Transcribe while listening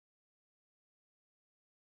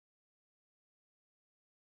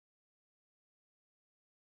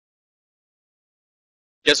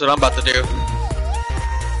Guess what I'm about to do?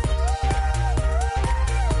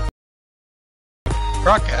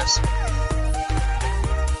 Broadcast.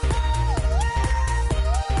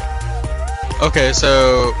 Okay,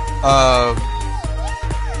 so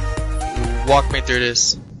walk me through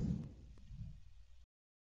this.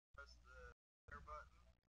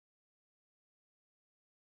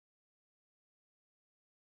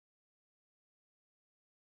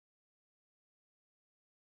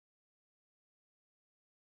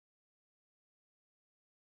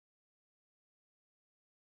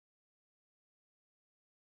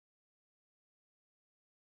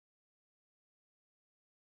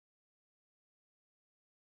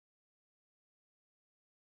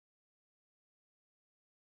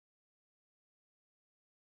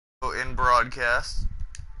 In broadcast,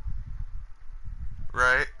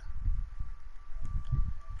 right?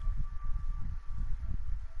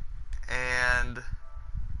 And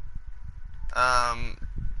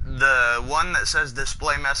the one that says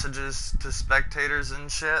display messages to spectators and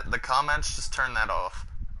shit, the comments, just turn that off.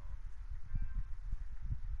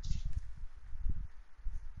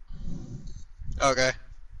 Okay.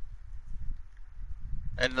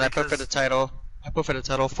 And then I put for the title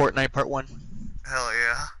Fortnite Part 1. Hell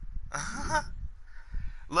yeah.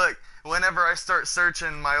 Look, whenever I start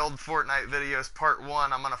searching my old Fortnite videos Part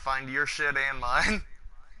 1, I'm gonna find your shit and mine.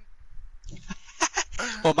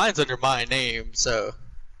 Well, mine's under my name, so.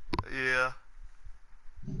 Yeah.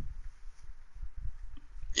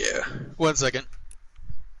 Yeah. 1 second.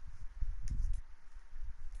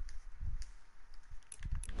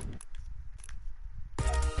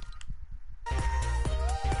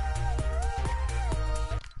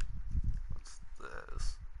 What's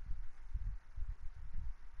this?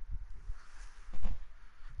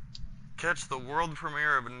 Catch the world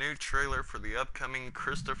premiere of a new trailer for the upcoming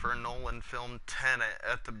Christopher Nolan film Tenet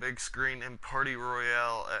at the big screen in Party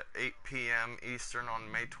Royale at 8 p.m. Eastern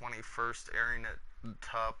on May 21st, airing at the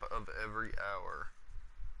top of every hour.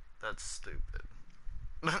 That's stupid.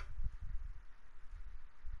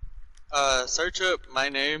 Search up my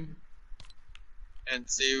name and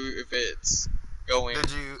see if it's going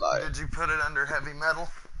live. Did you put it under heavy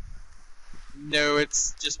metal? No,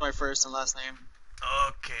 it's just my first and last name.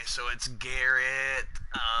 Okay, so it's Garrett.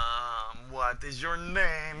 What is your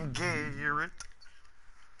name, Garrett?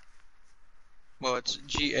 Well, it's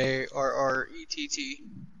Garrett. Okay,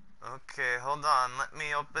 hold on. Let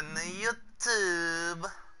me open the YouTube.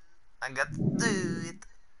 I got to do it.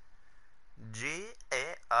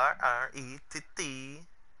 Garrett.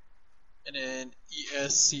 And then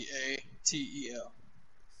Escatel.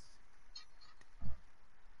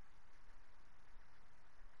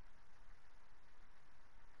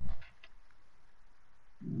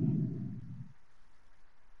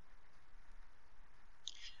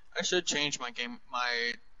 I should change my tag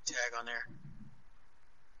on there.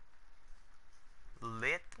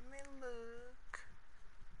 Let me look.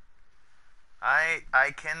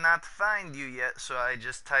 I cannot find you yet, so I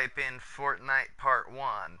just type in Fortnite Part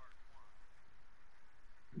 1.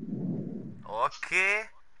 Okay.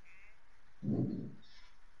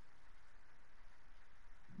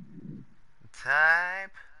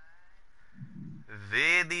 Type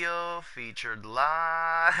video featured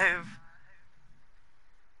live.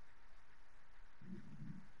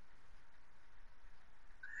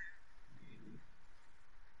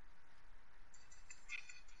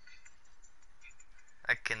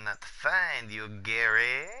 I cannot find you,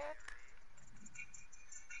 Garrett.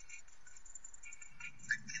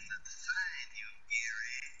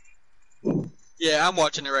 Yeah, I'm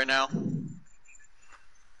watching it right now.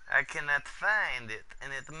 I cannot find it,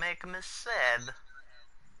 and it makes me sad.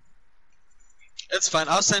 It's fine.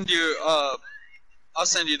 I'll send you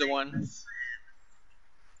the one.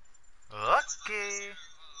 Okay.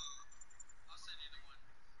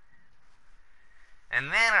 And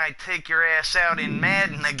then I take your ass out in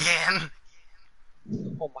Madden again.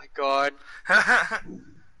 Oh my god.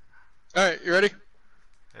 Alright, you ready?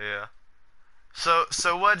 Yeah. So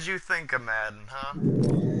what'd you think of Madden, huh?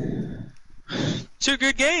 2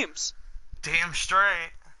 good games. Damn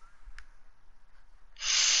straight.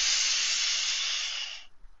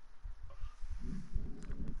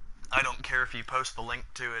 I don't care if you post the link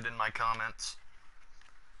to it in my comments.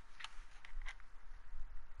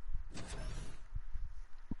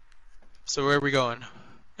 So where are we going?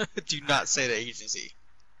 Do not say the agency.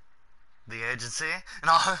 The agency?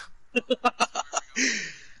 No.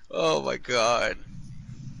 Oh my god.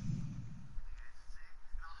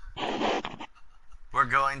 We're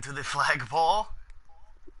going to the flagpole?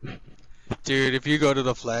 Dude, if you go to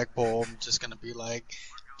the flagpole, I'm just gonna be like,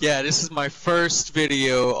 yeah, this is my first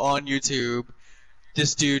video on YouTube,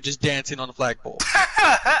 this dude just dancing on the flagpole.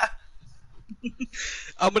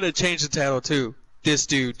 I'm gonna change the title too. This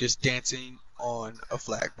dude just dancing on a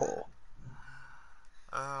flagpole.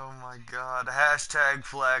 Oh my god. Hashtag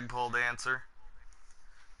flagpole dancer.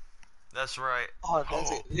 That's right. Oh,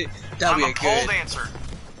 that's Oh, it. That'd be I'm a pole good. dancer.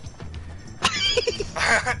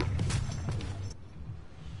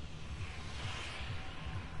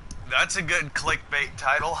 That's a good clickbait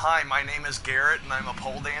title. Hi, my name is Garrett and I'm a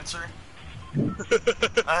pole dancer.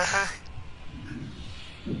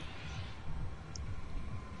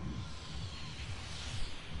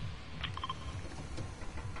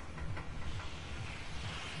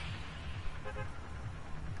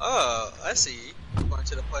 Oh, I see. Going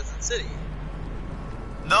to the Pleasant City.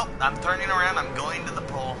 Nope, I'm turning around. I'm going to the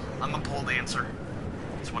pole. I'm a pole dancer.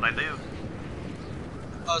 That's what I do.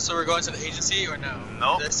 Oh, so we're going to the agency or no?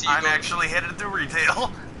 Nope, I'm actually headed to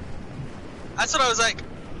retail. That's what I was like.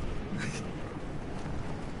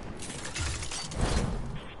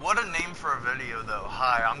 What a name for a video, though.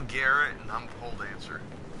 Hi, I'm Garrett, and I'm a pole dancer.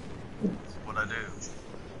 That's what I do.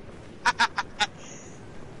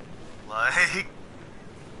 Like,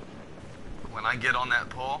 when I get on that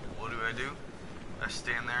pole, what do? I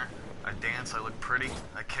stand there, I dance, I look pretty,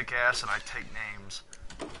 I kick ass, and I take names.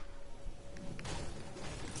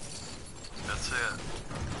 That's it.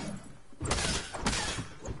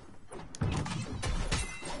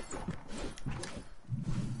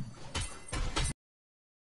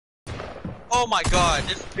 Oh my god,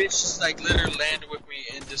 this bitch just like literally landed with me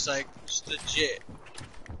and just like, just legit.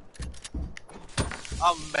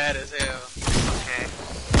 I'm mad as hell. Okay.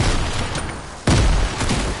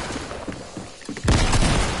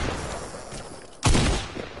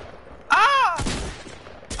 Ah!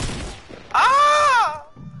 Ah!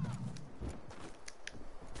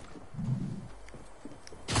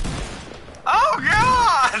 Oh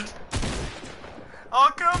god!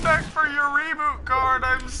 I'll come back for your reboot card,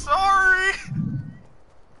 I'm sorry!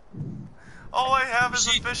 All I have is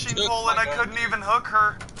a fishing pole and I couldn't even hook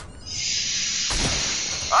her.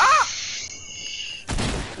 Ah!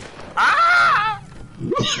 Ah!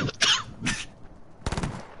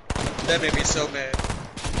 That made me so mad.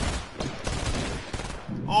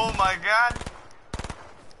 Oh my god.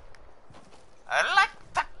 I like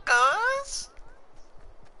tacos.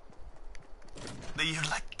 Do you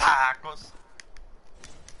like tacos?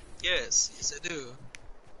 Yes, yes I do.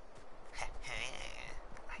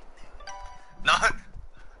 No. Oh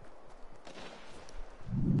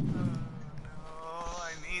no,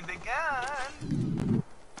 I need a gun.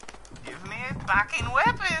 Give me a backing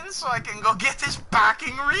weapon so I can go get this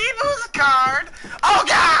backing reboot card. Oh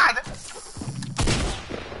god!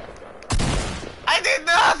 I did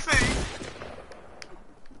nothing!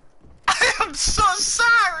 I am so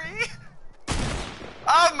sorry!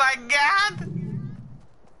 Oh my god!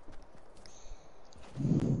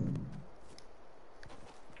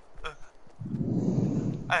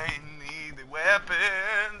 I need a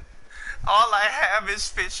weapon. All I have is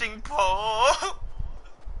fishing pole. I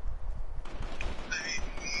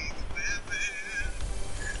need a weapon.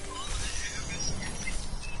 All I have is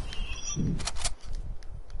fishing pole.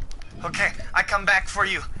 Okay, I come back for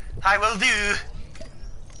you. I will do.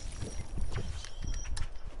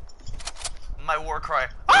 My war cry.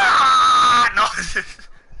 Ah! No.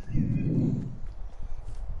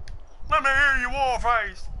 Let me hear you, war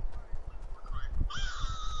face.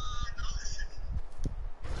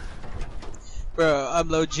 Bro, I'm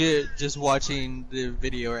legit just watching the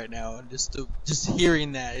video right now, and just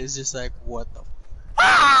hearing that is just like, what the?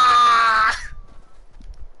 Ah!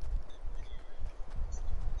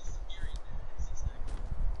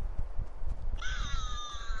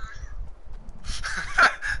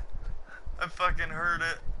 I fucking heard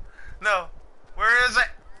it. No, where is it?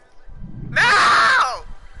 No!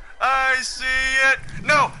 I see it.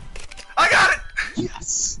 No, I got it.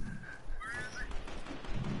 Yes.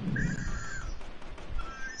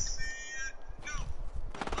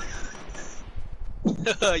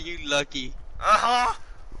 You lucky. Uh-huh.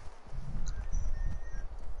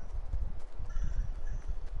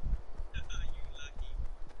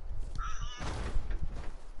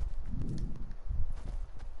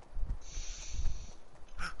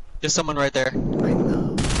 There's someone right there. I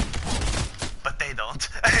know. But they don't.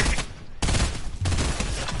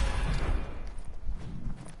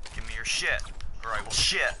 Give me your shit, or I will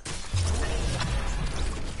shit.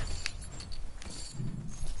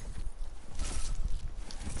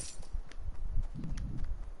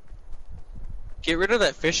 Get rid of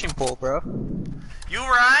that fishing pole, bro. You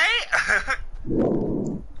right?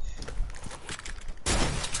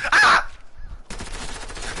 Ah!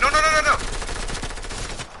 No, no, no, no, no!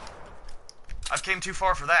 I've came going too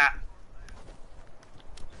far for that.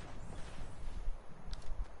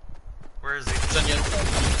 Where is he? It's on the other side.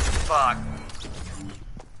 Fuck.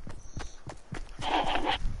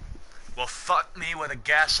 Well, fuck me with a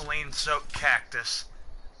gasoline-soaked cactus.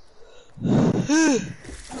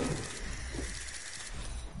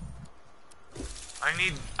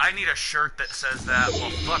 I need a shirt that says that.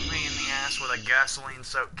 Well, fuck me in the ass with a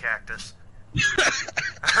gasoline-soaked cactus.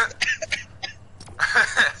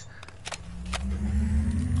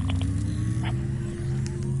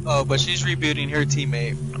 Oh, but she's rebooting her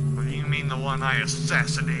teammate. You mean the one I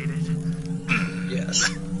assassinated? Yes.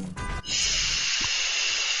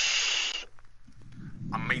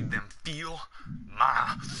 I made them feel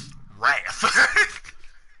my wrath.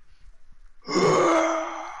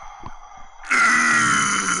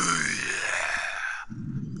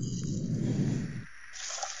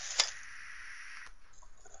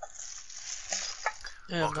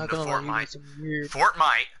 Yeah, I'm Welcome not to gonna lie, you got Fortnite. some weird.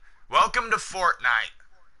 Fortnite. Welcome to Fortnite.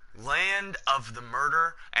 Land of the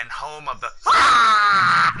murder and home of the...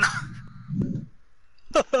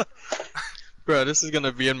 Bro, this is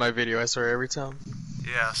gonna be in my video, I swear, every time.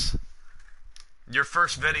 Yes. Your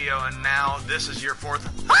first video, and now this is your fourth.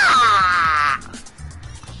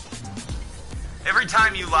 Every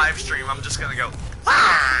time you live stream, I'm just gonna go.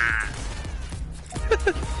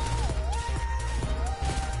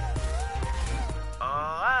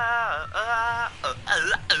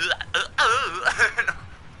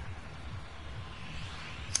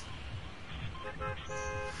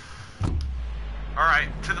 Alright,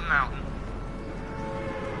 to the mountain.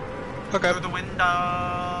 Okay. Through the window,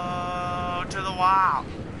 to the wall.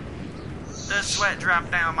 The sweat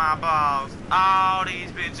drop down my balls. All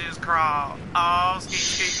these bitches crawl. Oh, skeet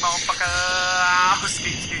skeet, motherfucker. Oh,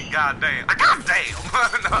 skeet skeet, goddamn.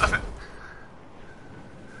 Goddamn.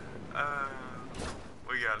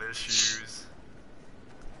 We got issues.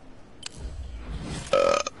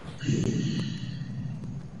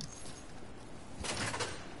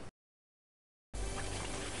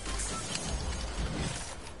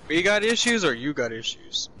 We got issues or you got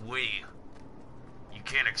issues? We. You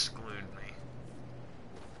can't exclude me.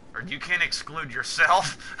 Or you can't exclude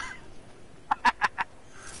yourself.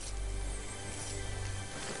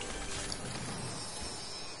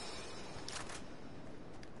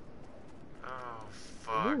 Oh,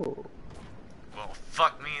 fuck. Ooh. Well,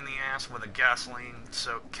 fuck me in the ass with a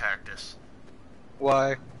gasoline-soaked cactus.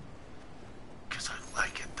 Why? 'Cause I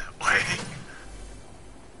like it that way.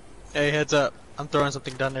 Hey, heads up. I'm throwing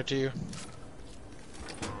something down there to you.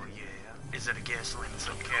 Oh, yeah. Is it a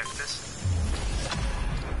gasoline-soaked cactus?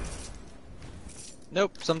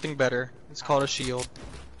 Nope, something better. It's called a shield.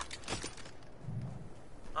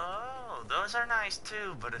 Oh, those are nice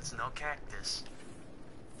too, but it's no cactus.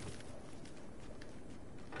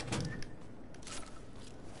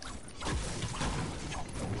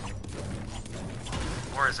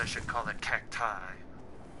 Or as I should call it, cacti.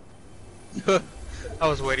 I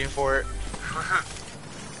was waiting for it.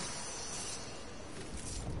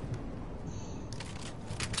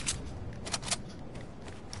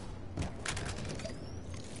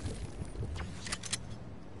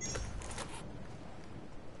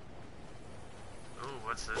 Ooh,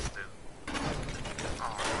 what's this do?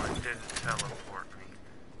 Oh, it didn't teleport me.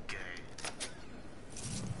 Gay.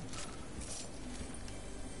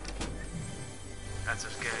 That's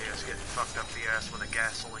as gay as getting fucked up the ass with a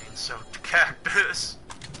gasoline-soaked cactus.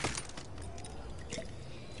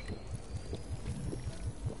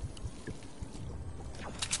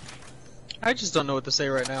 I just don't know what to say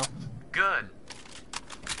right now. Good.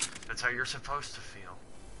 That's how you're supposed to feel.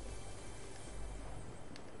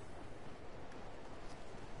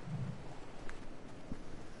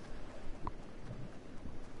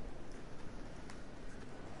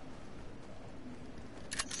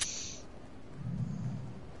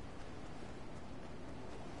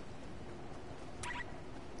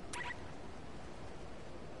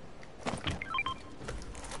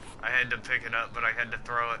 I had to pick it up, but I had to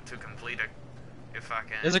throw it to complete it, if I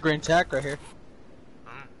can. There's a green tack right here.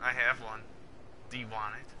 I have one. Do you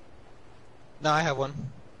want it? No, I have one.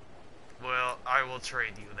 Well, I will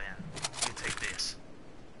trade you then. You take this.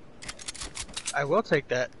 I will take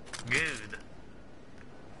that. Good.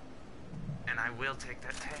 And I will take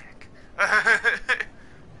that tack.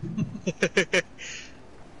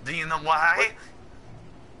 Do you know why?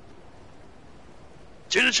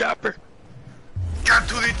 To the chopper. Get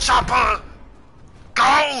to the chopper!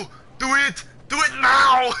 Go! Do it! Do it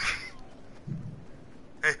now!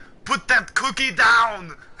 Hey, put that cookie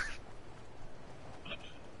down!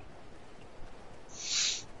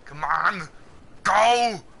 Come on!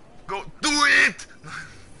 Go! Go! Do it!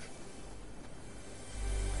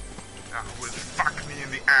 Will fuck me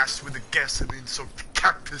in the ass with a gasoline-soaked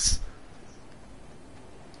cactus.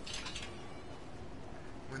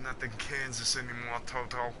 We're not in Kansas anymore,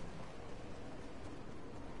 Toto.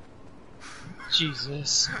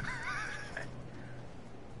 Jesus.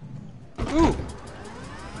 Ooh.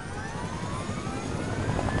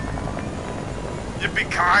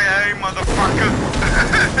 Yippee-ki-yay, motherfucker!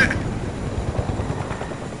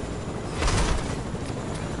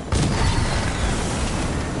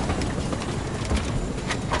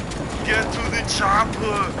 Get to the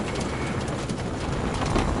chopper!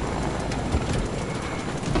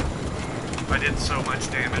 I did so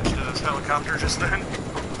much damage to this helicopter just then.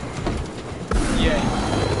 Yeah.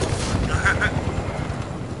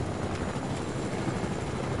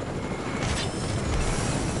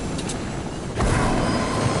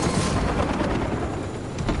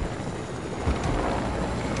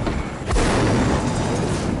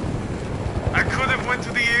 I could have went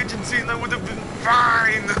to the agency and I would have been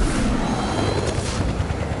fine!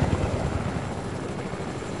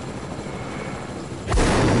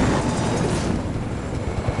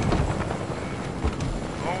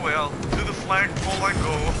 Oh well, to the flagpole I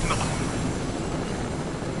go.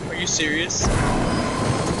 Are you serious?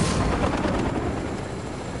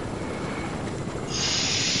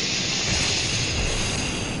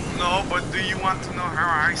 No, but do you want to know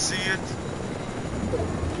how I see it?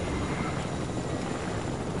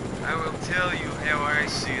 I will tell you how I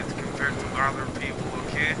see it compared to other people,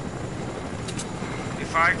 okay?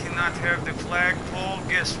 If I cannot have the flagpole,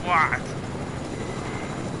 guess what?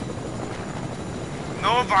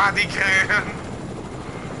 Nobody can!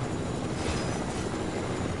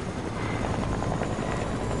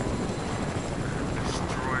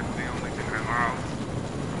 Destroyed the only thing I love.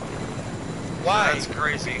 Why? That's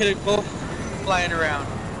crazy. Hit it both flying around.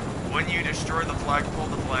 When you destroy the flagpole,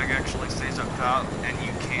 the flag actually stays up top, and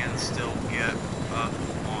you can still get up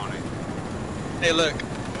on it. Hey, look.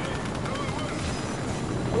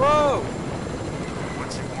 Whoa!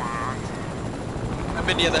 What's it want? I'm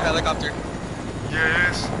in the other helicopter.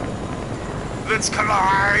 Yes. Let's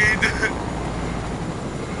collide!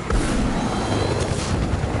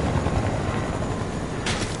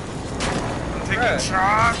 I'm taking Bruh.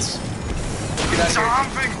 shots! Get out of here.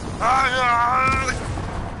 Jumping! Ah,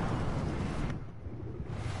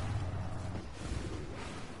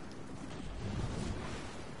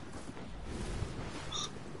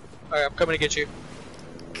 Alright, I'm coming to get you.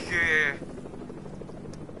 okay.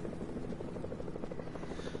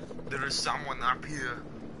 There is someone up here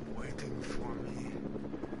waiting for me,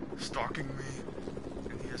 stalking me,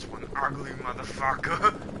 and he is one ugly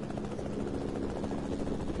motherfucker.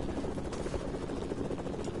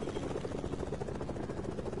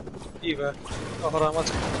 Eva. Oh, hold on one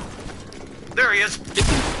second. There he is!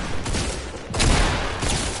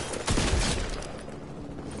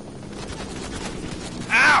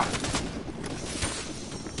 Ow!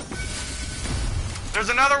 There's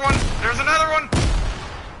another one! There's another one!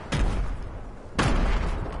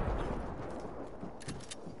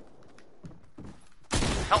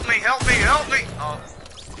 Help me, help me, help me! Oh.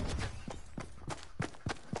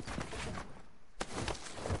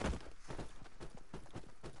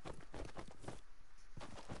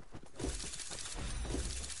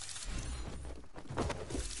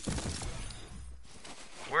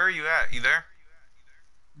 Where are you at? You there?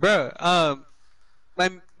 Bruh, my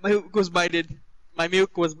mute was muted. My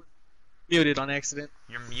mute was muted on accident.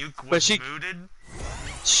 Your mute But was she- muted?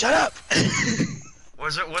 Shut up!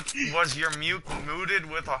 Was it what was your mute muted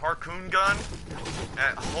with a harpoon gun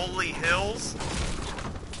at Holy Hills?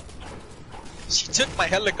 She took my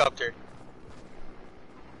helicopter.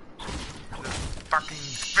 Fucking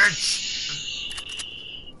bitch!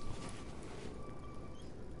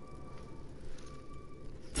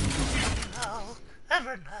 Now,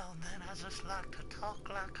 every now and then I just like to talk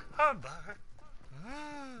like Herbert.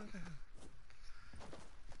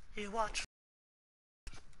 You watch?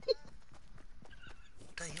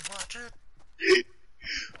 Do you watch it?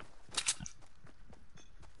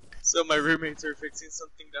 So my roommates are fixing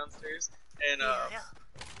something downstairs, and Yeah.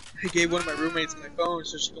 I gave one of my roommates my phone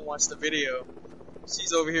so she can watch the video.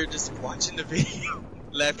 She's over here just watching the video,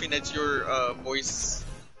 laughing at your voice,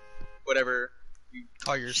 whatever you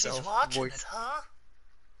call yourself. She's watching voice. it, huh?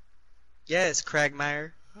 Yes,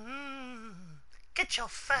 Cragmire. Get your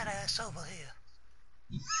fat ass over here.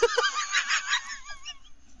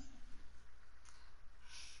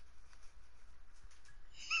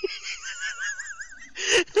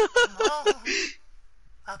 Come on.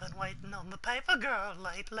 I've been waiting on the paper girl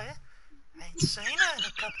lately. Ain't seen her in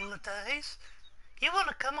a couple of days. You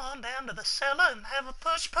wanna come on down to the cellar and have a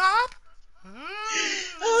push pop?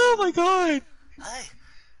 Oh my god. Hey,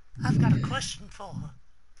 I've got a question for her.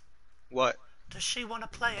 What? Does she want to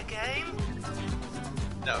play a game?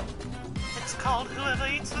 No. It's called Whoever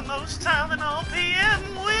Eats the Most Tylenol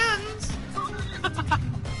PM Wins.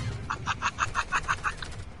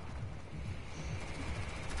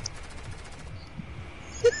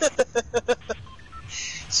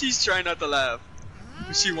 She's trying not to laugh,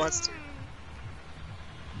 but she wants to.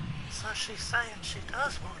 So she's saying she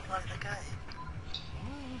does want to play the game.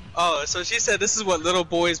 Oh, so she said this is what little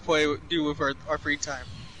boys do with our free time.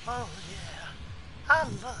 Oh yeah, I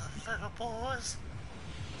love little boys.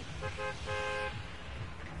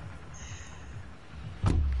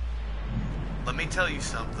 Let me tell you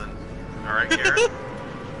something. Alright, Garrett?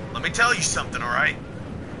 Let me tell you something, alright?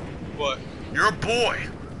 What? You're a boy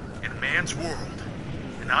in a man's world.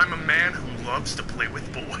 And I'm a man who loves to play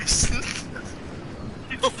with boys.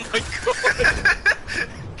 Oh my god.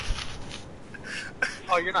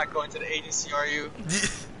 Oh, you're not going to the agency, are you?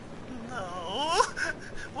 No.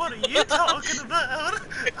 What are you talking about?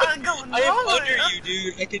 I'm going nowhere. I am under you,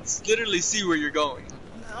 dude. I can literally see where you're going.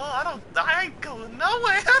 No, I ain't going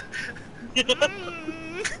nowhere.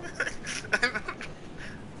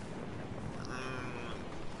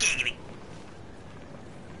 Giggity.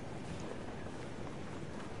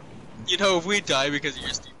 You know, if we die because of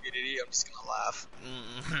your stupidity, I'm just gonna laugh.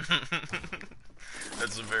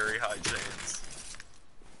 That's a very high chance.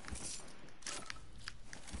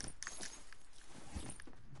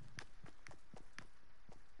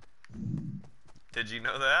 Did you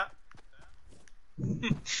know that?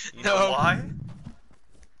 You know No. why?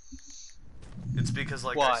 It's because,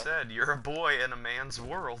 like Why? I said, you're a boy in a man's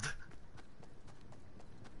world.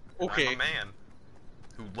 Okay. I'm a man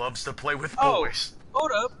who loves to play with Oh, boys.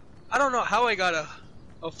 hold up. I don't know how I got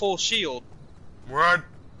a full shield. What?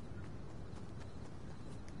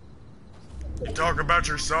 You talk about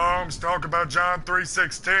your Psalms, talk about John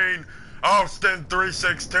 3:16. Austin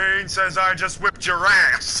 3:16 says I just whipped your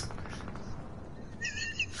ass.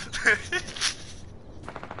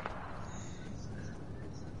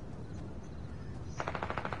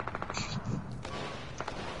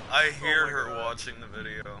 I hear her God. watching the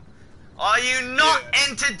video. Are you not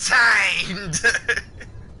entertained?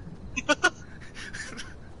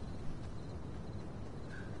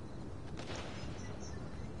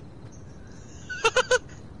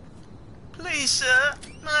 Please, sir,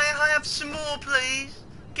 may I have some more, please?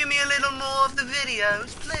 Give me a little more of the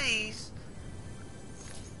videos, please.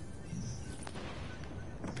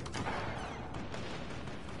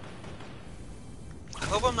 I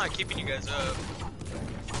hope I'm not keeping you guys up.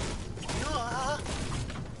 You are.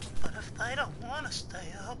 But if they don't want to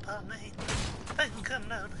stay up, I mean, they can come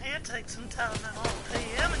down here, take some time at all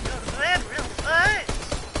PM and go to bed real fast.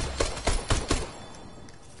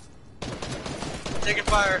 Taking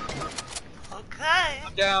fire. Okay.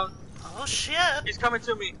 I'm down. Oh shit. He's coming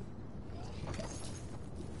to me.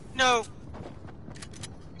 No.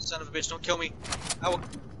 You son of a bitch, don't kill me. I will.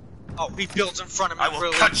 Oh, he builds in front of me. I will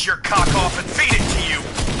really. cut your cock off and feed it to you.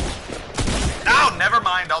 Oh, never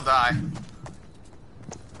mind, I'll die.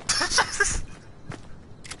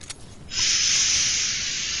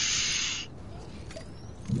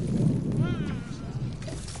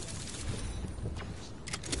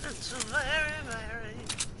 It's a very, very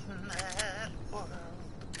mad world.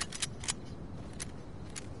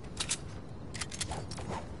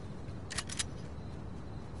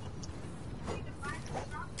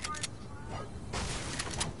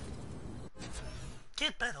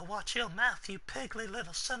 You'd better watch your mouth, you pigly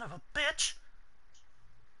little son of a bitch.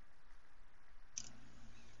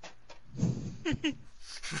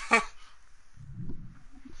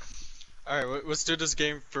 Alright, let's do this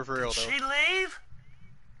game for real, Did though. she leave?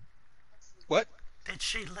 What? Did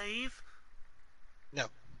she leave? No.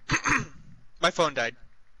 My phone died.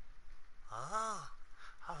 Oh,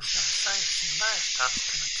 I was gonna say if she left, I was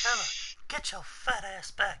gonna tell her, get your fat ass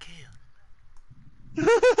back here.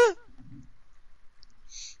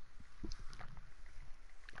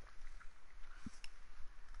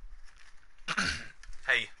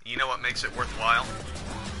 Hey, you know what makes it worthwhile?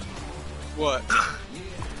 What?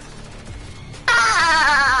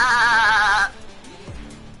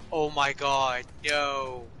 Oh my god,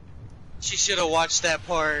 no. She should have watched that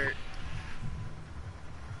part.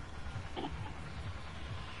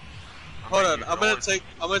 Hold on, I'm gonna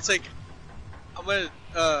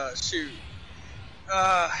shoot.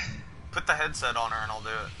 Put the headset on her and I'll do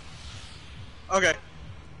it. Okay.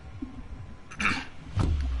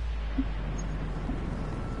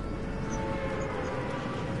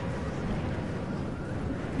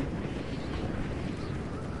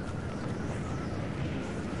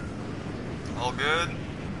 all good?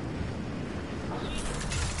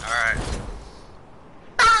 Alright.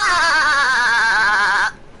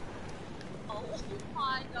 Oh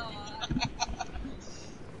my god.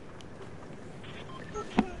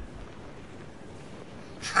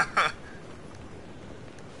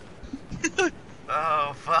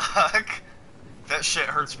 Oh, fuck. That shit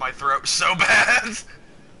hurts my throat so bad.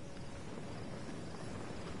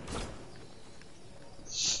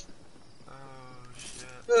 Oh,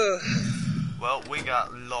 shit. Well, we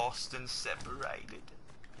got lost and separated.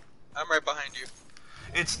 I'm right behind you.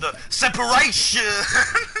 It's the separation!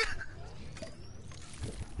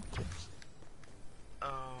 Oh,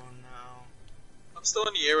 no. I'm still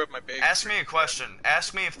in the air with my baby. Ask me a question.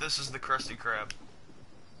 Ask me if this is the Krusty Krab.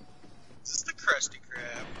 Is this the Krusty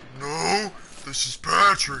Krab? No, this is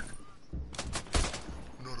Patrick.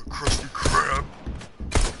 Not a Krusty Krab.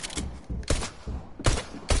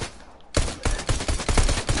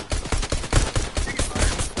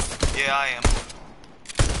 Yeah, I am.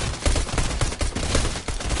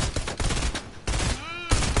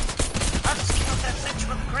 I just killed that bitch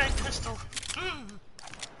with a great pistol.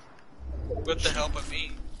 With the help of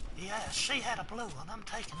me. Yeah, she had a blue one. I'm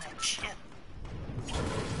taking that shit.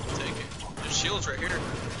 Take it. There's shields right here.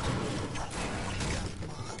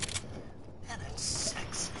 And it's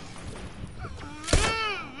sexy.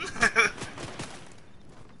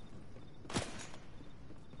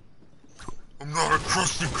 I'm not a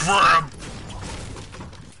Krusty Krab.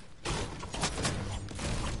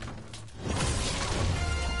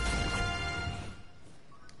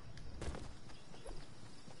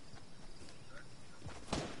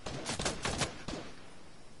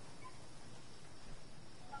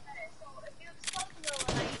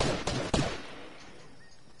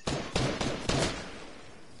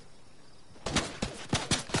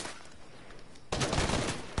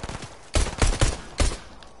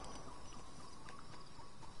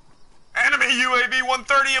 Enemy UAV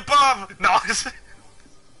 130 above! No,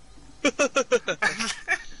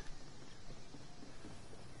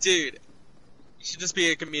 Dude, you should just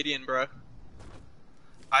be a comedian, bro.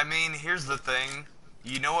 I mean, here's the thing.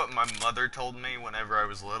 You know what my mother told me whenever I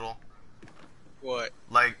was little? What?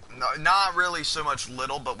 Like, not really so much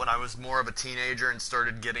little, but when I was more of a teenager and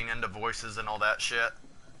started getting into voices and all that shit.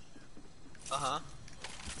 Uh-huh.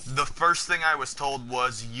 The first thing I was told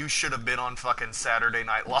was, you should have been on fucking Saturday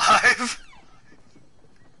Night Live.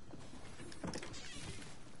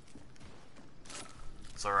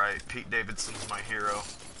 It's alright, Pete Davidson's my hero.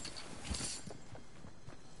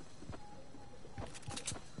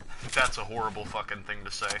 That's a horrible fucking thing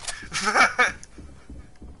to say.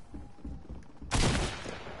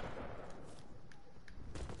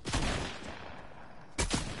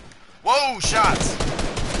 Whoa, shots!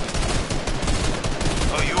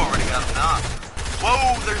 Oh, you already got him knocked.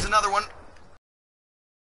 Whoa, there's another one.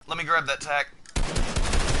 Let me grab that tack.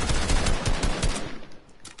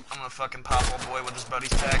 I'm gonna fucking pop old boy with his buddy's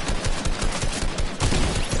tack.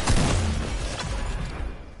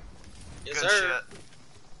 Yes, Good sir.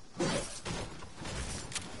 shit.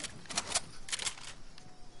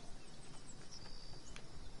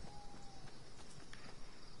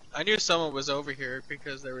 I knew someone was over here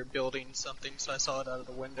because they were building something, so I saw it out of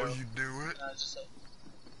the window. Oh, you knew it? And I was just like,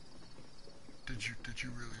 Did you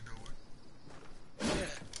really know it? yeah.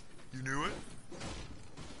 You knew it?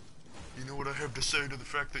 You know what I have to say to the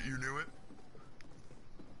fact that you knew it?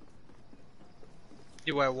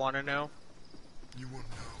 Do I want to know? You wanna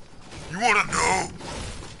know? You wanna know?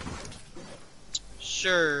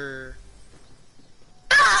 Sure.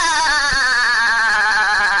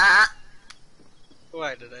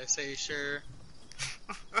 Why did I say sure?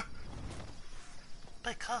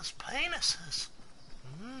 Because penises.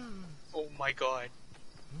 Oh my god.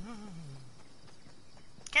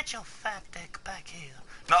 Get your fat dick back here.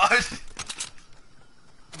 No,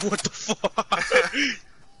 What the fuck?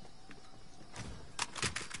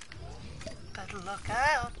 Better look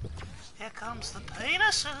out. Here comes the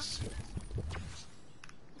penises.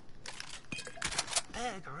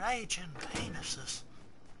 Big raging penises.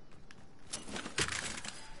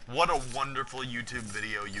 What a wonderful YouTube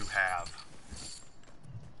video you have.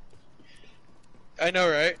 I know,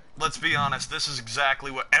 right? Let's be honest, this is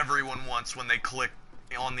exactly what everyone wants when they click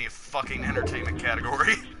on the fucking entertainment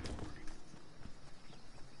category.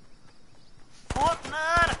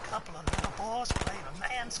 Fortnite, a couple of little boys playing a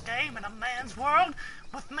man's game in a man's world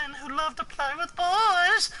with men who love to play with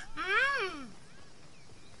boys.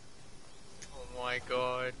 Oh my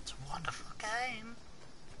god. It's a wonderful game.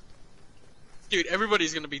 Dude,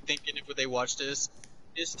 everybody's gonna be thinking if they watch this,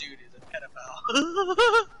 this dude is a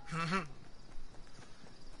pedophile.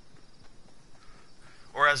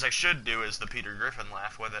 Or as I should do is the Peter Griffin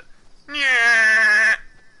laugh with it. Yeah.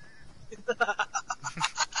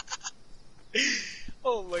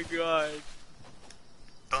 Oh my god.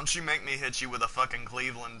 Don't you make me hit you with a fucking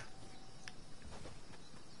Cleveland.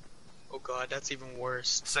 Oh god, that's even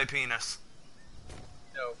worse. Say penis.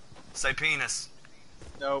 No. Say penis.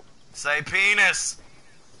 Nope. Say penis.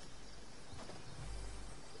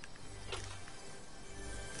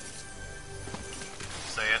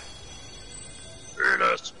 Say it.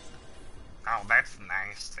 Penis. Oh, that's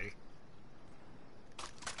nasty.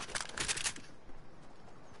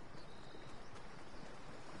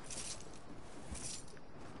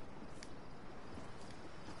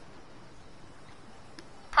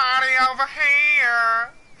 Party over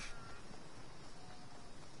here.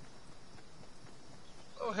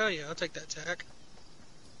 Oh hell yeah, I'll take that tack.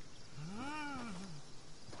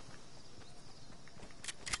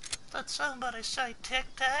 Did somebody say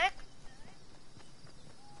tic-tac?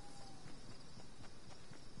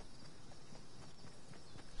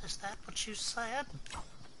 Is that what you said?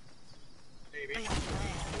 Maybe. Be a man.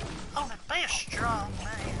 Only be a strong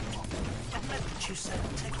man. Admit that you said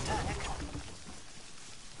tic-tac.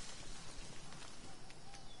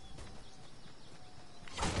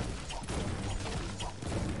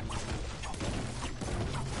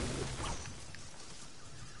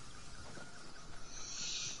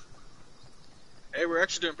 Hey, we're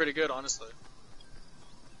actually doing pretty good, honestly.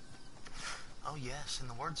 Oh yes, in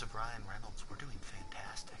the words of Ryan Reynolds, we're doing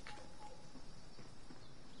fantastic.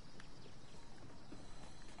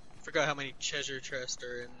 Forgot how many treasure chests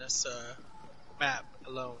are in this map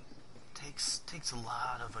alone. Takes a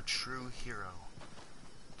lot of a true hero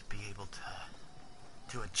to be able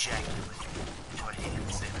to ejaculate into a hand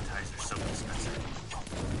sanitizer soap dispenser.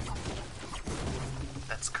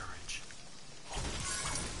 That's courage.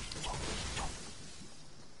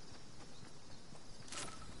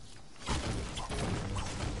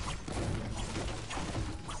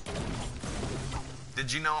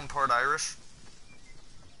 Did you know I'm part Irish?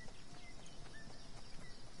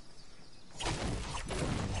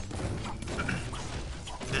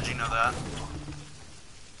 Did you know that?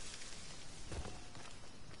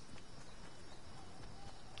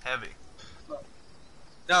 Heavy.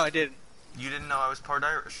 No, I didn't. You didn't know I was part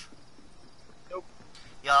Irish? Nope.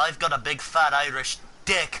 Yeah, I've got a big fat Irish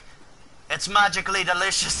dick. It's magically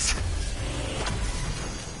delicious.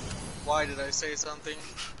 Why did I say something?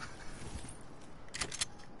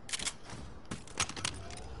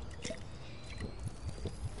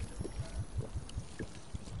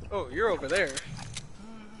 Oh, you're over there.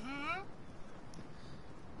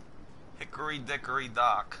 Hickory dickory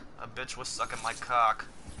dock. A bitch was sucking my cock.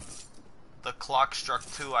 The clock struck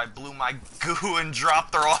 2. I blew my goo and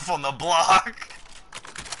dropped her off on the block.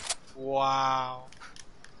 Wow.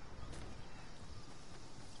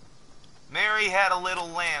 Mary had a little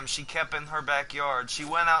lamb she kept in her backyard. She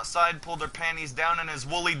went outside, pulled her panties down, and his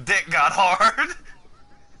woolly dick got hard.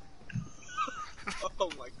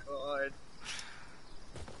 Oh my god.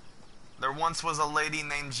 There once was a lady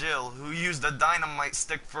named Jill who used a dynamite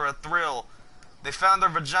stick for a thrill. They found her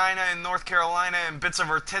vagina in North Carolina and bits of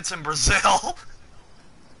her tits in Brazil.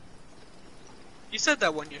 You said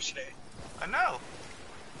that one yesterday. I know.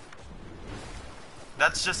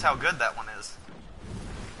 That's just how good that one is.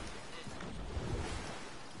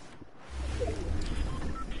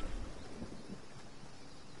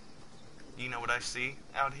 You know what I see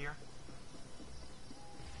out here?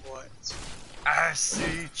 What? I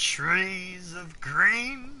see trees of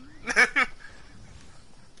green. Oh,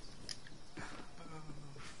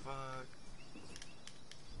 fuck.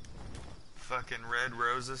 Fucking red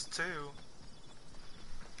roses, too.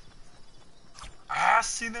 I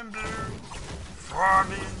see them blue for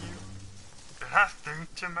me and you. And I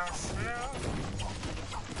think to myself,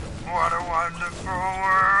 what a wonderful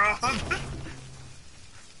world.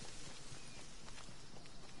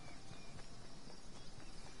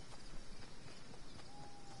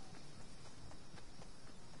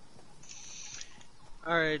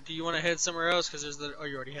 Alright, do you want to head somewhere else? Because there's the... Oh,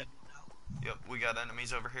 you already headed now. Yep, we got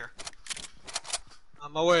enemies over here.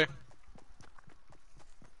 On my way.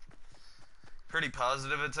 Pretty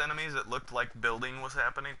positive it's enemies. It looked like building was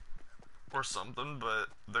happening or something, but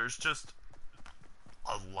there's just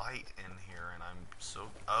a light in here, and I'm so...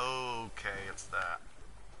 Okay, it's that.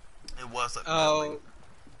 It wasn't building.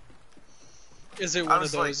 Is it I one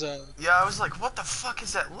was of those, like, yeah, I was like, what the fuck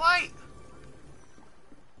is that light?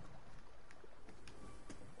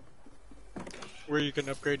 where you can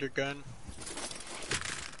upgrade your gun?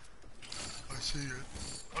 I see it.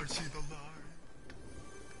 I see the light.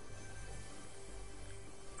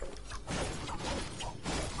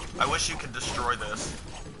 I wish you could destroy this.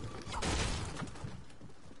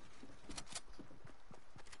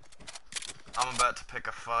 pick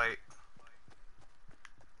a fight.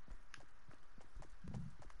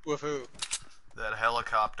 With who? That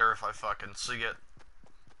helicopter, if I fucking see it.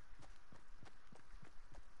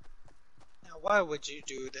 Now, why would you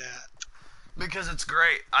do that? Because it's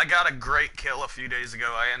great. I got a great kill a few days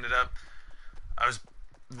ago. I was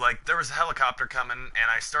like, there was a helicopter coming,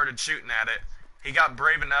 and I started shooting at it. He got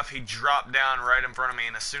brave enough, he dropped down right in front of me,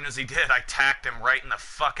 and as soon as he did, I tacked him right in the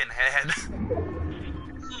fucking head.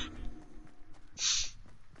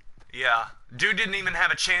 Yeah. Dude didn't even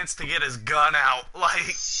have a chance to get his gun out.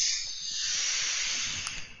 Like...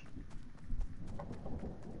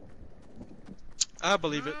 I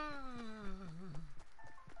believe it.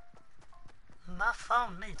 My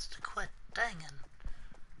phone needs to quit dinging.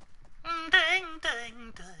 Ding,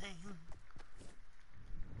 ding, ding.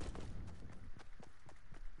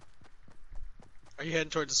 Are you heading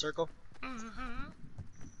toward the circle? Mm-hmm.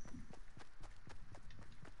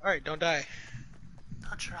 Alright, don't die.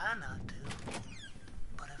 I'll try not to.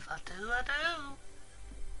 But if I do, I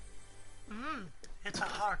do. It's a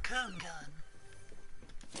harpoon gun.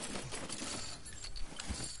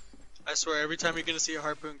 I swear, every time you're gonna see a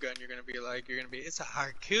harpoon gun, you're gonna be, it's a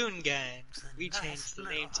harpoon gun. It's a We nice changed the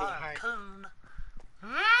little name to a harpoon.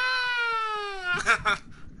 harpoon.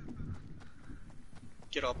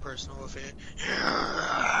 Get all personal with it.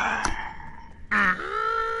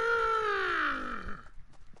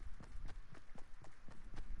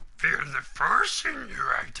 Feel the force in you,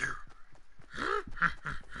 I do.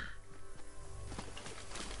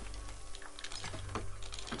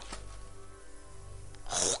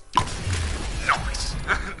 Nice.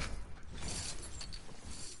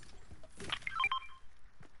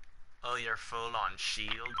 Oh, you're full on shield?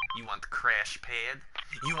 You want crash pad?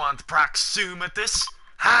 You want proximitus?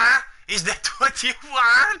 Huh? Is that what you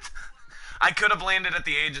want? I could have landed at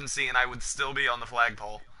the agency and I would still be on the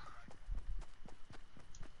flagpole.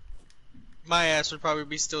 My ass would probably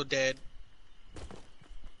be still dead.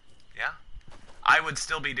 Yeah? I would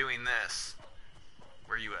still be doing this.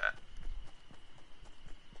 Where you at?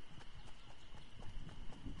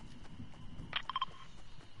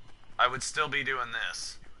 I would still be doing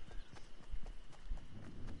this.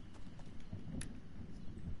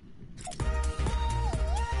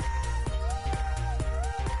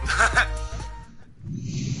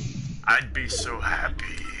 I'd be so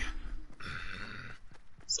happy.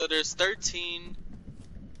 So there's 13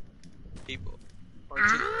 people. Or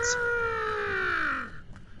teams.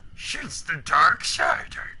 Shit's the dark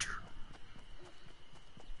side, I do.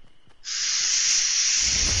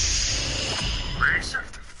 Rays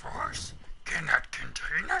of the Force cannot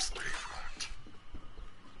contain us, they won't.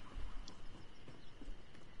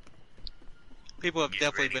 People have Get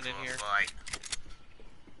definitely ready been in for a here. fight.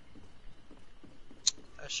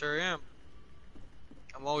 I sure am.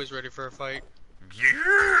 I'm always ready for a fight.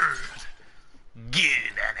 Good.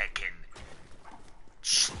 Good, Anakin.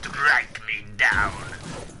 Strike me down.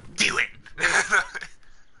 Do it.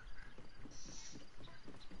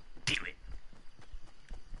 Do it.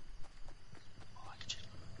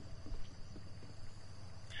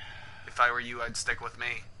 If I were you, I'd stick with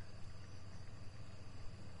me.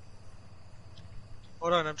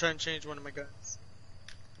 Hold on, I'm trying to change one of my guns.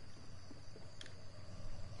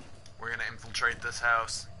 We're gonna infiltrate this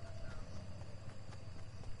house.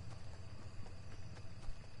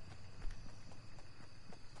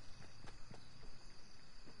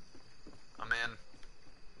 I'm in.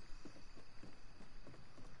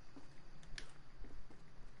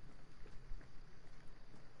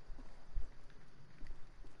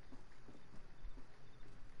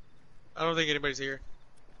 I don't think anybody's here.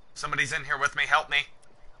 Somebody's in here with me. Help me.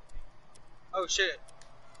 Oh shit.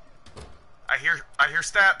 I hear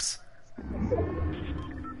steps.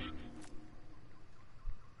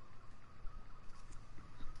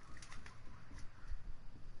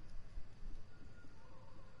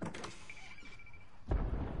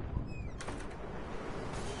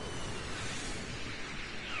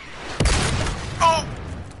 Oh!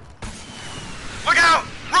 Look out!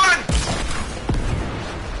 Run!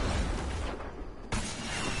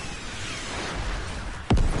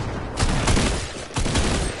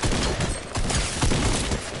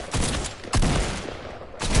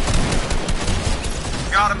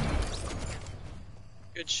 Got him.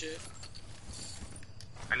 Good shit.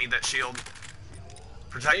 I need that shield.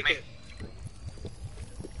 Protect Take me. it.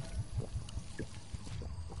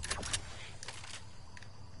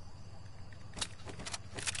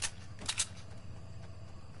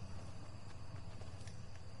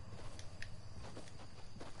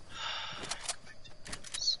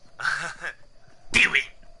 Do it.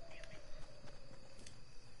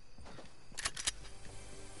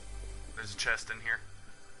 There's a chest chest in here.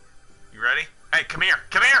 You ready? Hey, come here!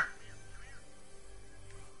 Come here!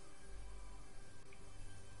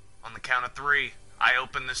 On the count of 3, I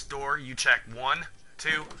open this door, you check 1, 2...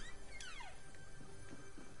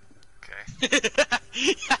 Okay.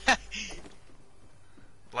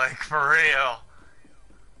 Like, for real.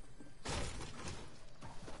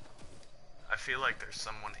 I feel like there's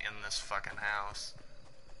someone in this fucking house.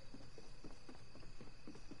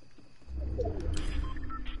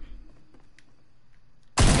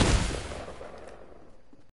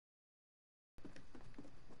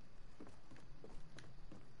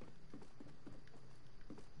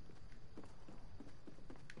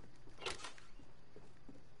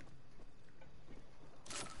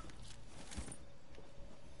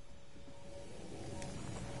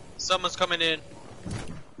 Someone's coming in.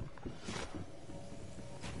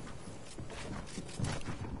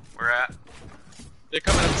 Where at? They're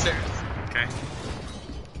coming upstairs. Okay.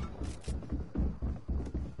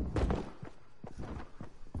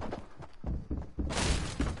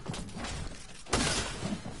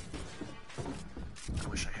 I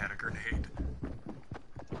wish I had a grenade.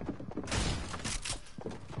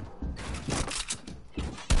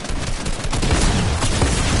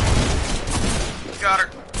 Got her.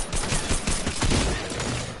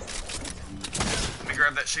 Let me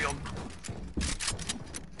grab that shield.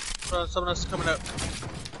 Someone else is coming up.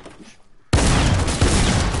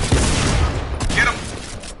 Get him!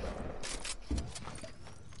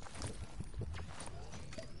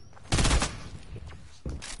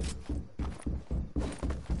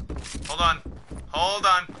 Hold on. Hold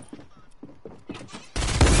on.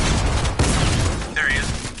 There he is.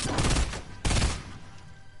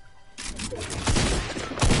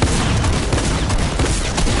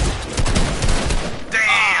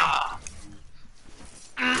 Damn!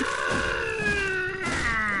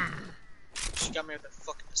 She got me with a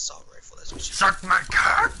fucking assault rifle. That's what she. Suck my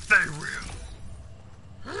cock, they will.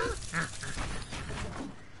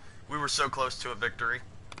 We were so close to a victory.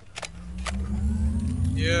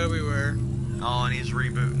 Yeah, we were. Oh, and he's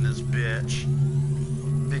rebooting his bitch.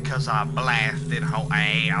 Because I blasted her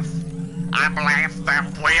ass. I blasted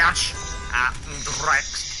that bitch. I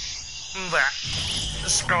Drex. That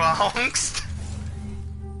skunks.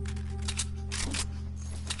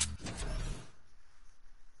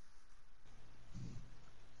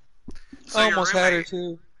 So I your almost had her roommate-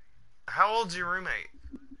 too. How old's your roommate?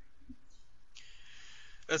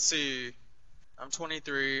 Let's see. I'm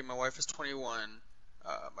 23. My wife is 21.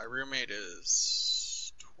 My roommate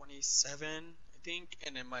is 27, I think.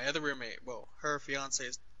 And then my other roommate, well, her fiance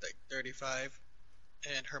is like 35.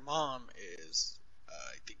 And her mom is,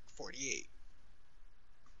 I think, 48.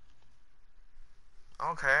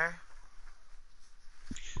 Okay.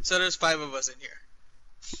 So there's 5 of us in here.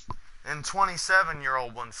 And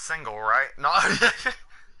 27-year-old one's single, right? No.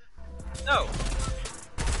 No.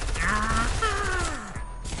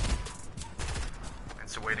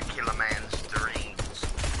 That's a way to kill a man's dreams.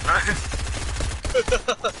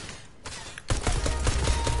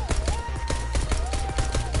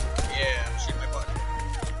 Yeah, I'm shooting my butt.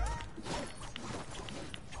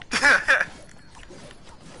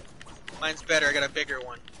 Mine's better. I got a bigger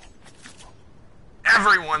one.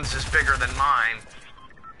 Everyone's is bigger than mine.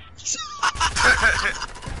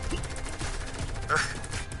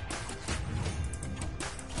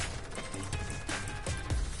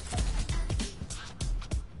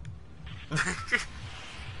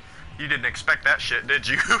 You didn't expect that shit, did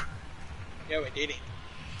you? Yeah, we didn't.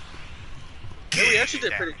 Yeah, we actually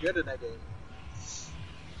did pretty good in that game.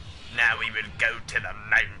 Now we will go to the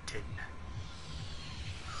mountain.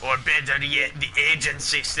 Or better yet, the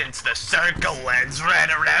agency, since the circle lands right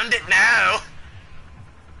around it now.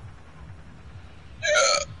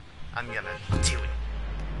 I'm gonna do it.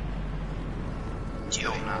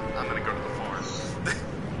 No, I'm not. I'm gonna go to the farm.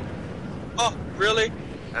 Oh, really?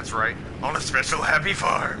 That's right. On a special happy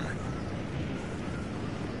farm.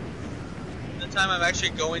 The time I'm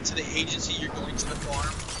actually going to the agency, you're going to the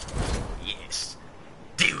farm. Yes.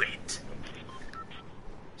 Do it.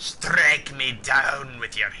 Strike me down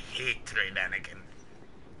with your hatred, Anakin.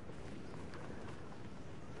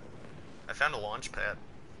 I found a launch pad.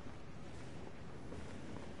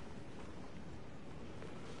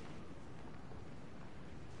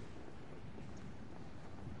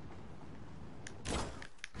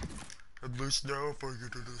 At least now if I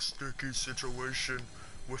get in a sticky situation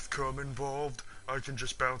with cum involved, I can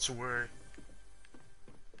just bounce away.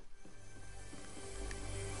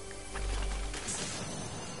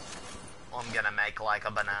 I'm gonna make like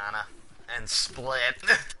a banana and split.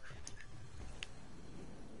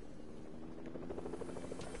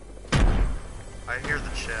 I hear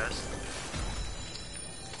the chest.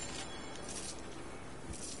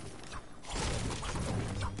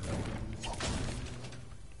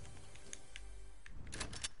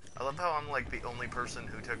 love how I'm like the only person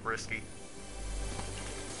who took risky.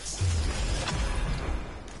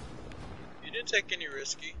 You didn't take any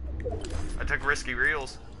risky. I took risky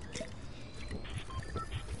reels.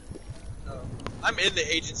 No. I'm in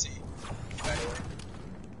the agency, by the way.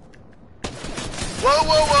 Whoa,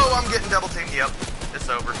 whoa, whoa, I'm getting double teamed. Yep, it's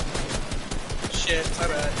over. Shit, my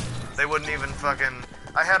bad. They wouldn't even fucking...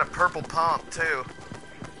 I had a purple pump, too.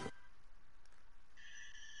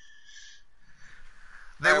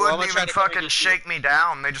 They Alright, well, wouldn't even fucking shake me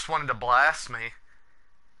down. They just wanted to blast me.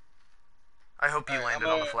 I hope you landed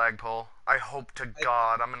on the flagpole. I hope to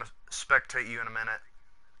God. I'm gonna spectate you in a minute.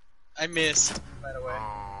 I missed, by the way.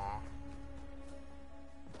 Aww.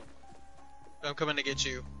 I'm coming to get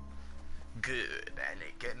you. Good,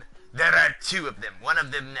 Anakin. There are two of them. One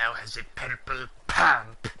of them now has a purple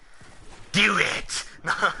pump. Do it!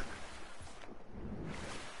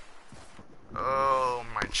 Oh,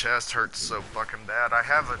 my chest hurts so fucking bad. I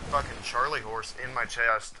have a fucking Charlie horse in my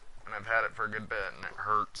chest, and I've had it for a good bit, and it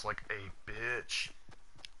hurts like a bitch.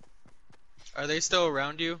 Are they still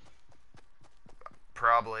around you?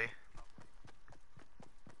 Probably.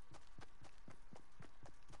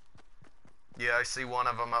 Yeah, I see one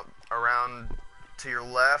of them up around to your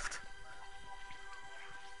left.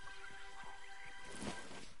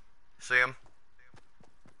 See him?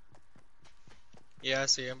 Yeah, I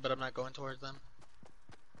see them, but I'm not going towards them.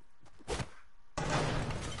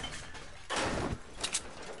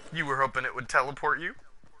 You were hoping it would teleport you?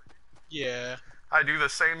 Yeah. I do the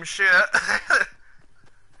same shit.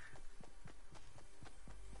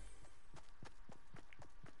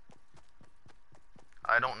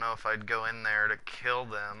 I don't know if I'd go in there to kill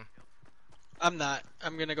them. I'm not.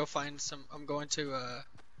 I'm gonna go find some. I'm going to,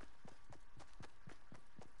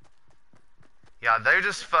 Yeah, they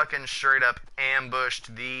just fucking straight up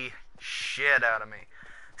ambushed the shit out of me.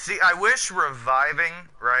 See, I wish reviving,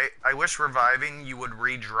 right? I wish reviving you would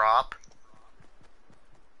re-drop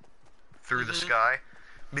through the sky.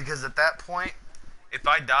 Because at that point, if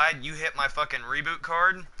I died, you hit my fucking reboot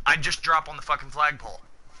card, I'd just drop on the fucking flagpole.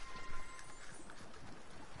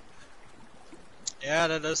 Yeah,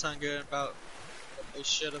 that does sound good about what they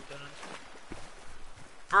should have done.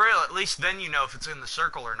 For real, at least then you know if it's in the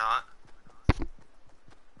circle or not.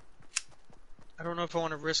 I don't know if I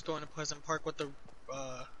want to risk going to Pleasant Park with the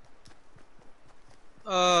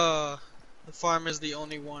farm is the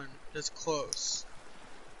only one that's close.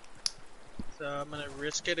 So I'm gonna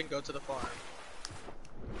risk it and go to the farm.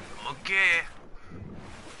 Okay.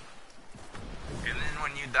 And then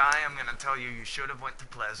when you die, I'm gonna tell you you should have went to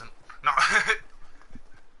Pleasant. No.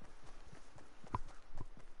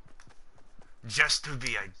 Just to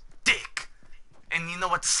be a dick. And you know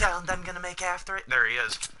what sound I'm gonna make after it? There he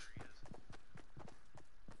is.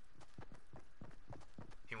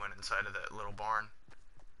 He went inside of that little barn.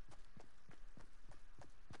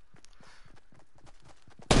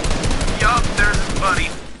 Yup, there's his buddy.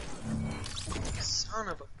 Son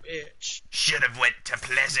of a bitch. Should have went to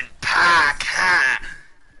Pleasant Park, huh?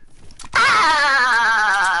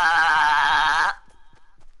 Ah!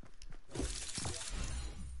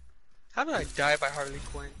 How did I die by Harley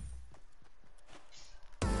Quinn?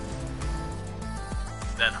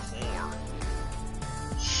 That whore.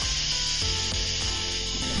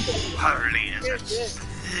 Harley is a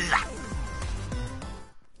slut.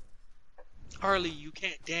 Harley, you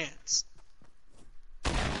can't dance.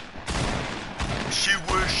 She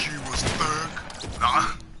wish she was thick.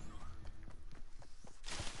 Nah.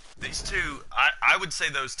 These two, I would say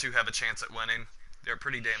those two have a chance at winning. They're a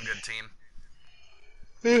pretty damn good team.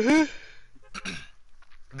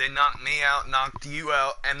 They knocked me out, knocked you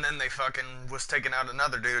out, and then they fucking was taking out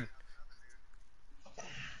another dude.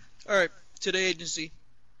 Alright, to the agency.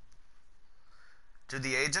 To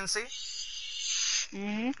the agency?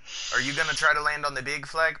 Are you gonna try to land on the big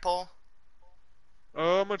flagpole?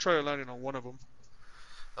 I'm gonna try landing on one of them.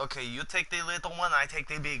 Okay, you take the little one, I take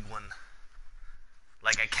the big one.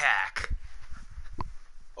 Like a cack.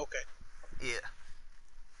 Okay. Yeah.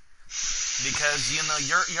 Because, you know,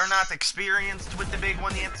 you're not experienced with the big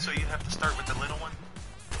one yet, so you have to start with the little one.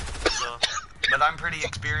 So, but I'm pretty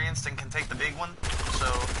experienced and can take the big one, so...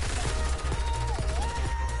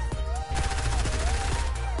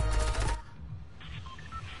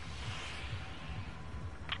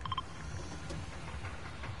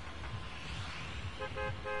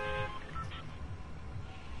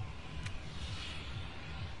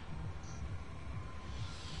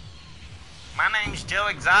 My name's Joe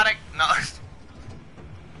Exotic. No.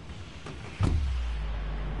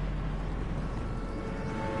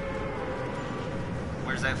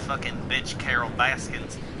 Where's that fucking bitch Carol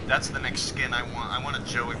Baskins? That's the next skin I want. I want a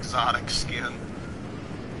Joe Exotic skin.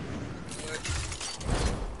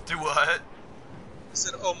 Do what? I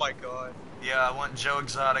said, oh my god. Yeah, I want Joe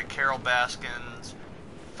Exotic, Carol Baskins,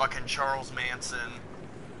 fucking Charles Manson.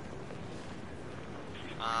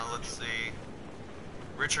 Let's see.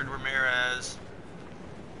 Richard Ramirez.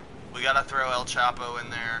 We gotta throw El Chapo in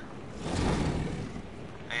there.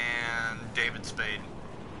 And David Spade.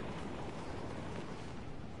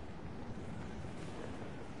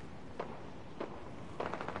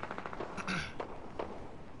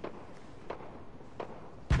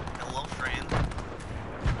 Hello, friend.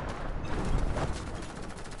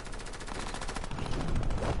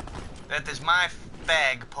 That is my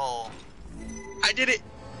fag pole. I did it!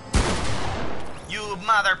 You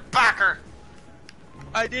motherfucker!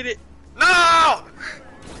 I did it! No!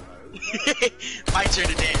 My turn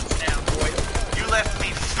to dance now, boy. You left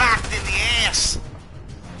me fucked in the ass!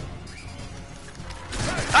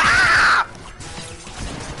 Ah!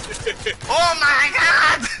 Oh my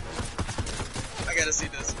god! I gotta see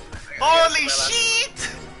this. Holy shit!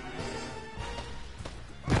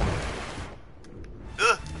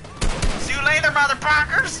 Ugh. See you later,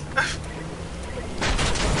 motherfuckers!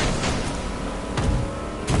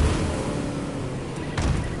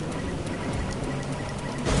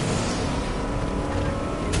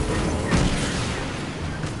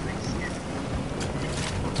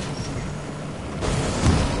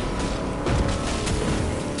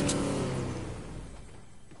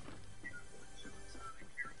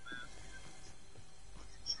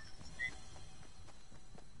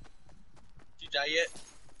 Did you die yet?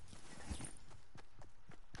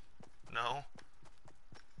 No.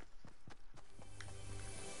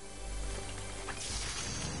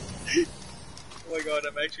 Oh my god,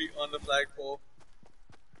 I'm actually on the flagpole.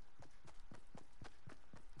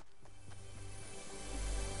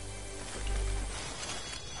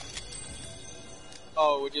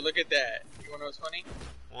 Oh, would you look at that? You wanna know what's funny?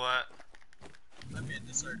 What? I'm in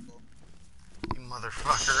the circle. You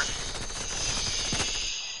motherfucker.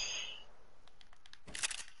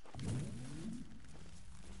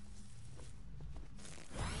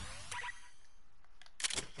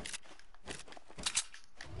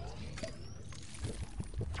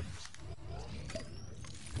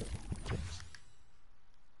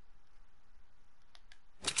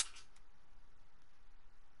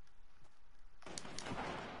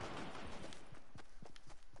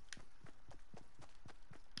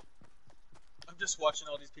 I'm just watching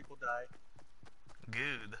all these people die.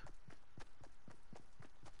 Good.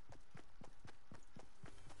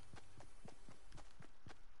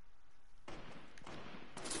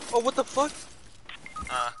 Oh, what the fuck?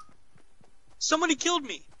 Somebody killed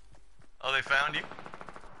me! Oh, they found you?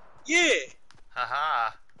 Yeah!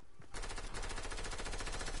 Haha.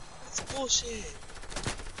 That's bullshit.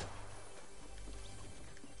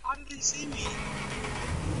 How did they see me?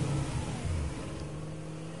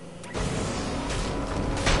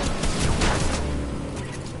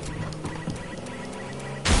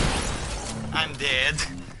 I'm dead.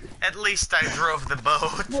 At least I drove the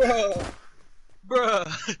boat. Bruh.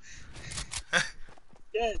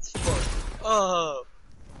 That's fucked up.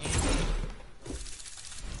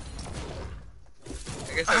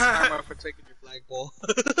 I guess that's karma for taking your flagpole.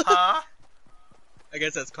 Huh? I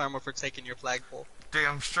guess that's karma for taking your flagpole.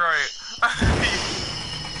 Damn straight.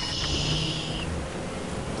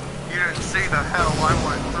 You didn't see the hell I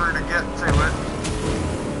went through to get to it.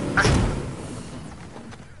 Damn.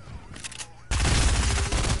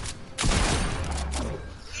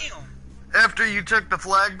 After you took the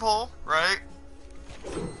flagpole, right?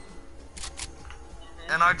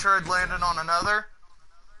 And I tried landing on another.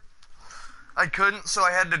 I couldn't, so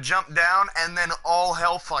I had to jump down, and then all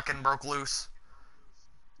hell fucking broke loose.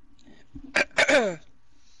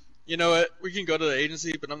 You know what? We can go to the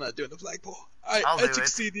agency, but I'm not doing the flagpole. I'll do I it.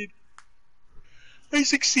 succeeded. I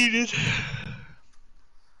succeeded.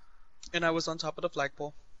 And I was on top of the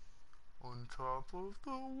flagpole. On top of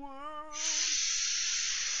the world.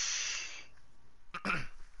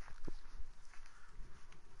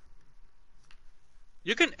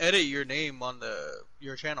 You can edit your name on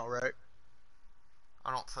your channel, right?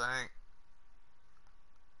 I don't think.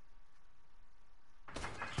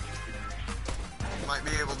 You might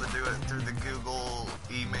be able to do it through the Google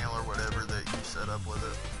email or whatever that you set up with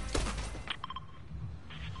it.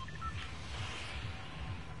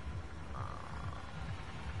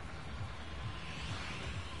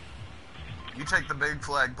 You take the big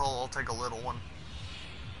flagpole, I'll take a little one.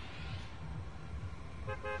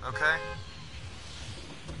 Okay?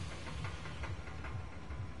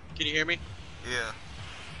 Can you hear me? Yeah.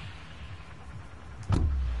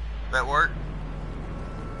 That work?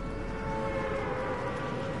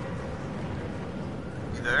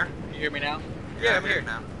 You there? Can you hear me now? Yeah, I'm I hear here. you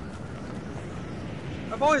now.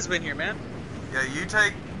 I've always been here, man. Yeah, you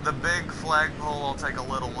take the big flagpole, I'll take a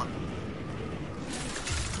little one.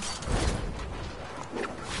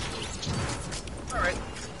 Alright.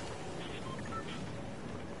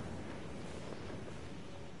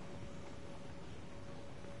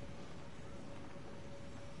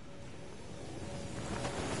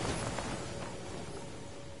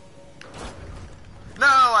 No,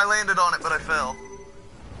 I landed on it, but I fell.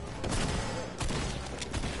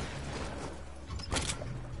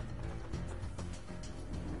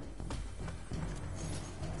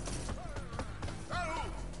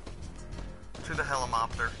 To the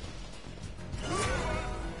helicopter.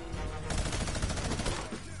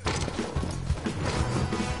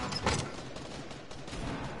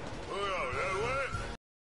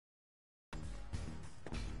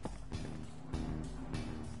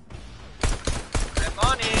 I'm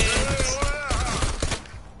on it!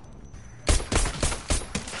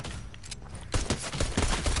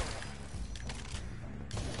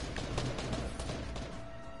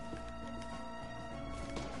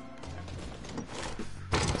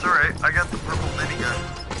 It's alright, I got the purple minigun.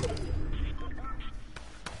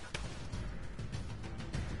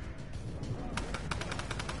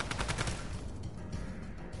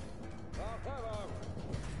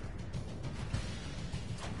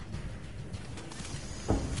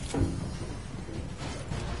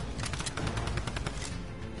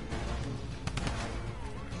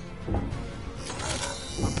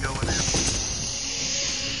 I'm going in.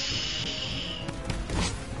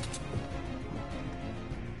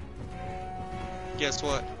 Guess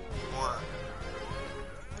what? What?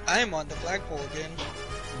 I am on the flagpole again.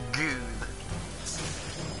 Good.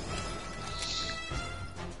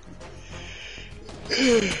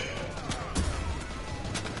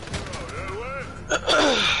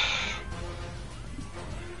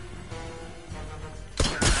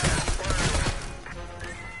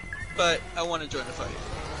 But I want to join the fight.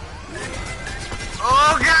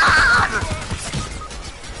 Oh god!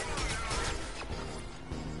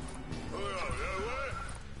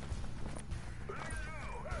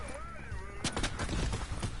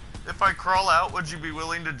 If I crawl out, would you be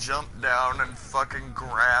willing to jump down and fucking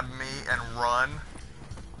grab me and run?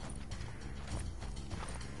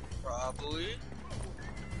 Probably.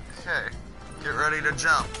 Okay, get ready to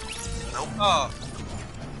jump. Nope. Oh,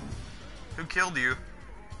 Who killed you?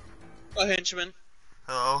 a henchman.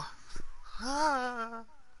 Oh.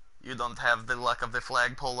 You don't have the luck of the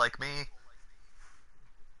flagpole like me.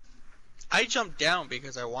 I jumped down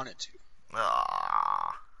because I wanted to.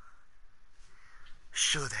 Ah.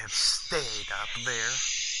 Should have stayed up there.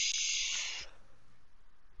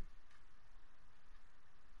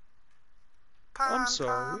 I'm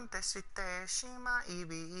sorry.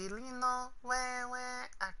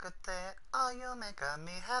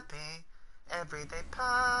 Me happy. Everyday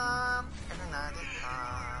palm, every night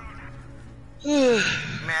palm.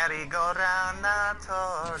 Merry-go-round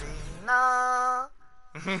Torino.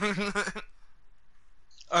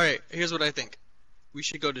 Alright, here's what I think. We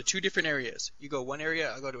should go to 2 different areas. You go one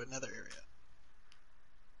area, I'll go to another area.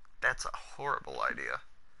 That's a horrible idea.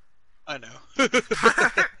 I know.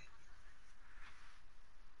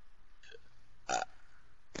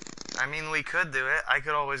 I mean, we could do it. I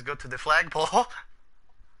could always go to the flagpole.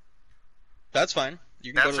 That's fine.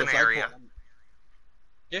 You can go That's to the an flagpole. area.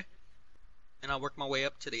 Yeah. And I'll work my way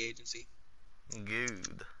up to the agency.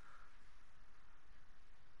 Good.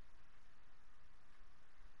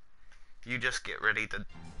 You just get ready to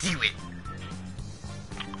do it.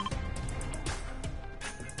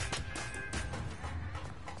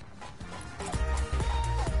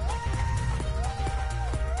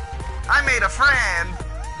 I made a friend.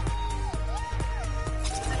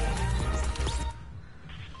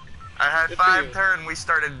 I high Good for fived you. her and we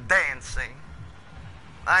started dancing.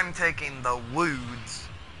 I'm taking the woods.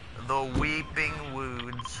 The weeping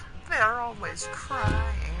woods. They're always crying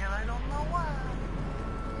and I don't know why.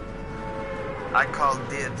 I call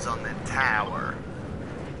dibs on the tower.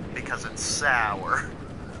 Because it's sour.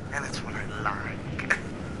 And it's what I like.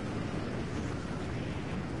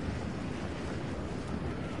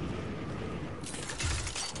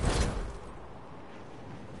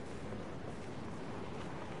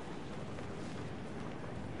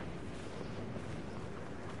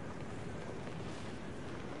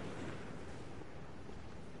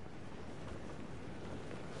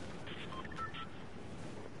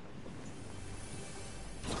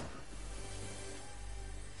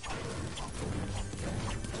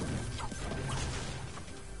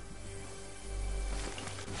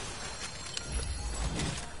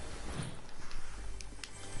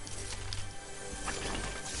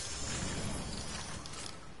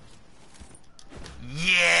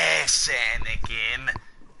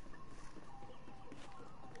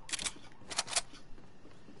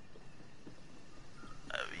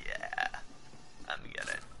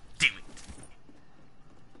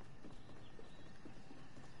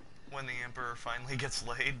 Emperor finally gets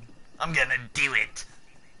laid. I'm gonna do it.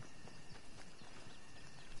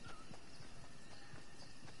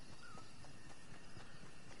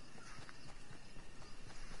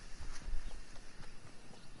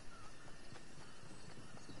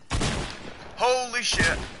 Holy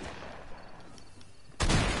shit.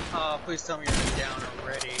 Oh, please tell me you're down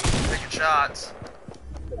already. Taking shots.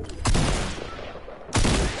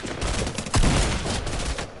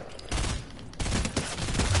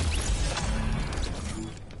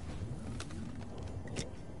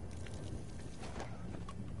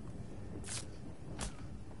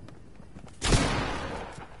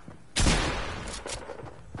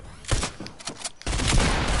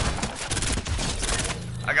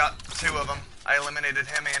 I got 2 of them. I eliminated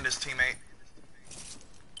him and his teammate.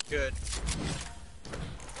 Good.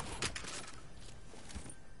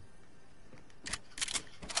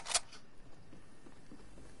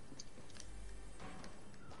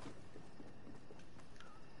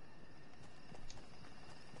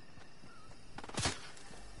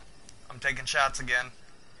 I'm taking shots again.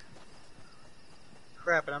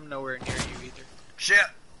 Crap, and I'm nowhere near you either. Shit!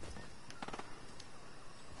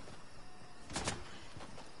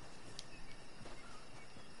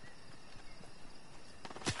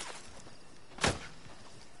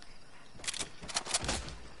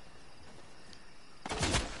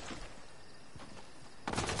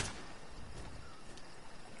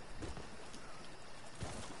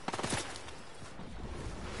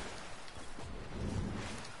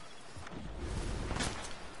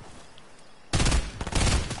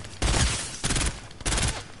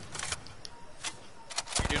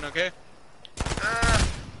 You doing okay?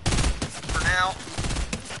 For now.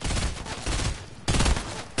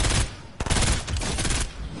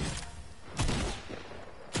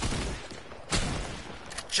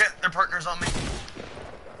 Shit, their partner's on me.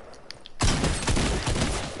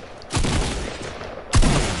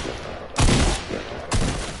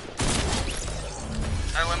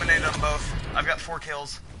 I eliminated them both. I've got 4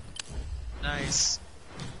 kills. Nice.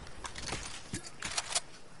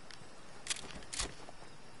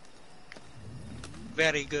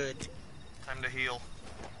 Very good. Time to heal.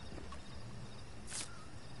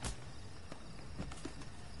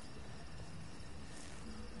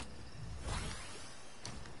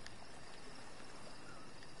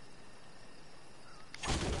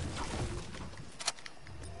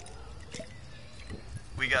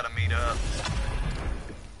 We gotta meet up.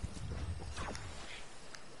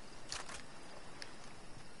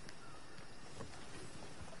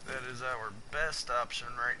 That is our best option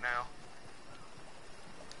right now.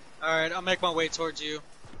 Alright, I'll make my way towards you.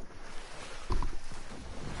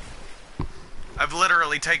 I've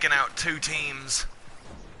literally taken out 2 teams.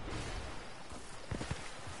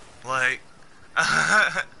 Like...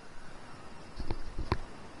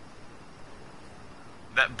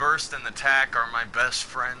 That burst and the tack are my best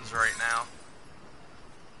friends right now.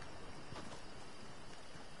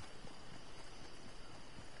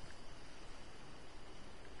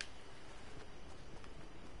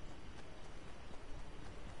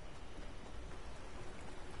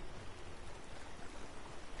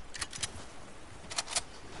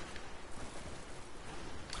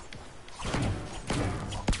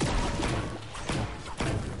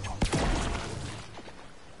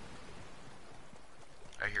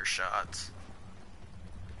 I hear shots.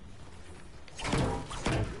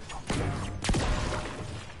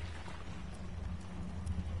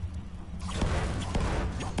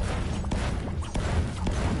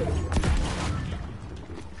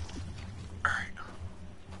 Alright.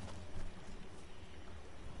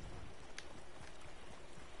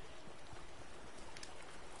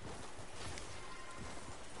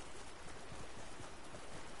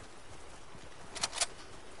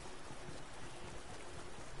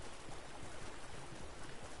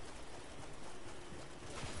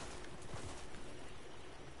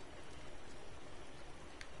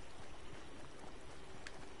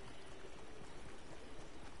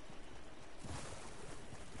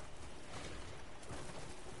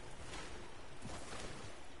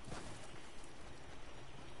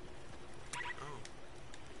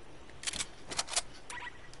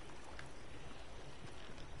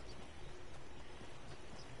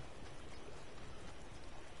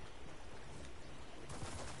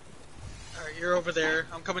 Alright, you're over there.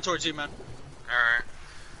 I'm coming towards you, man. Alright.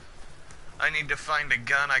 I need to find a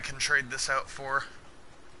gun I can trade this out for.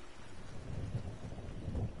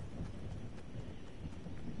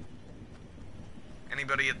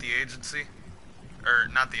 Anybody at the agency? Or,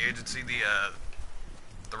 not the agency,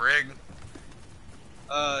 the rig?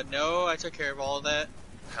 No, I took care of all of that.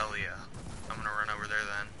 Hell yeah. I'm gonna run over there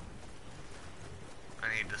then. I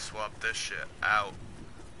I need to swap this shit out.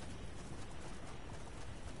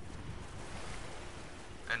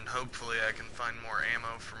 And hopefully I can find more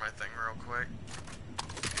ammo for my thing real quick.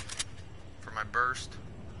 For my burst.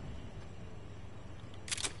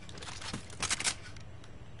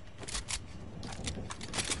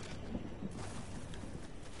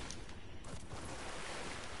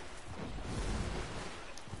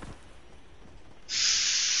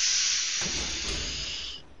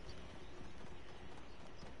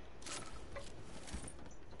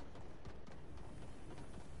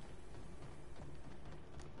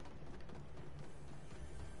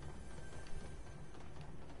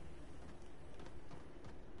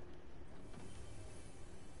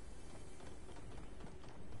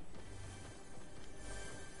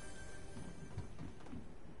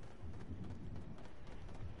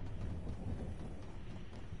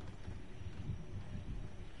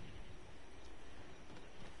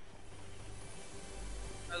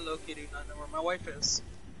 I low-key do not know where my wife is.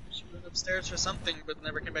 She went upstairs for something, but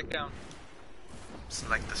never came back down. It's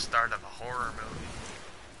like the start of a horror movie.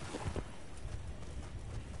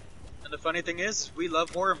 And the funny thing is, we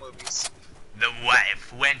love horror movies. The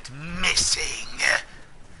wife went missing.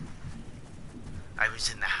 I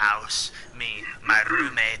was in the house, me, my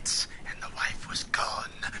roommates, and the wife was gone.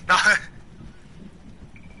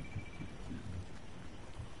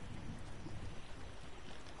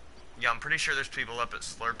 Yeah, I'm pretty sure there's people up at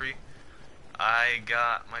Slurpee. I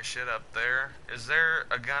got my shit up there. Is there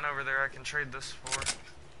a gun over there I can trade this for?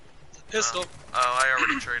 Pistol. Oh, I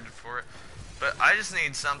already traded for it. But I just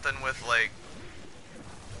need something with, like...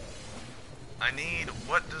 I need...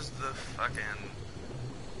 What does the fucking...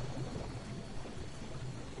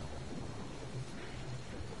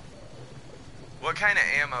 What kind of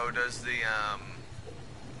ammo does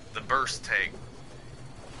the burst take?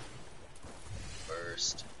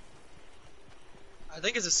 Burst. I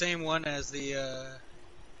think it's the same one as the,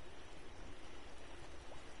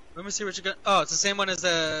 Let me see what you got. Oh, it's the same one as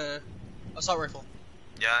the assault rifle.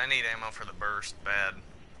 Yeah, I need ammo for the burst, bad.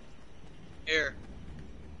 Here.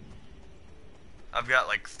 I've got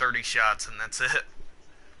like 30 shots and that's it.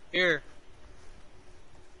 Here.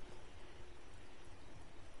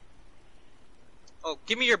 Oh,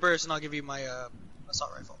 give me your burst and I'll give you my,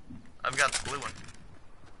 assault rifle. I've got the blue one.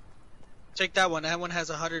 Take that one. That one has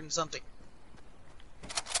 100 and something.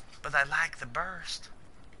 But I like the burst.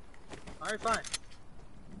 Alright, fine.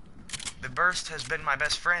 The burst has been my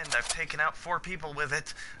best friend. I've taken out 4 people with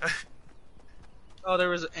it. Oh, there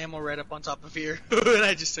was ammo right up on top of here. And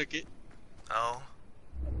I just took it. Oh.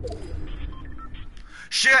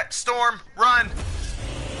 Shit! Storm! Run!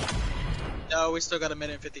 No, we still got a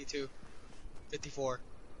minute 52. 54.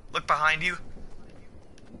 Look behind you.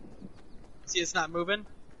 See, it's not moving?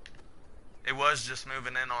 It was just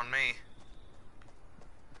moving in on me.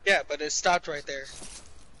 Yeah, but it stopped right there.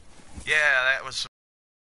 Yeah, that was...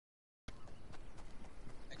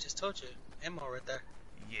 I just told you. Ammo right there.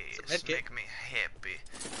 Yes, make me happy.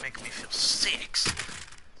 Make me feel six.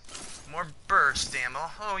 More burst ammo.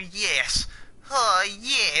 Oh, yes. Oh,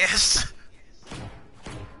 yes.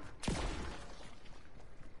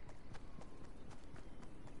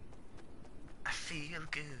 I feel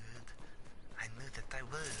good. I knew that I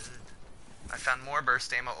would. I found more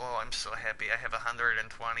burst ammo. Oh, I'm so happy. I have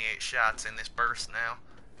 128 shots in this burst now.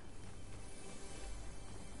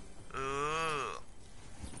 Ooh.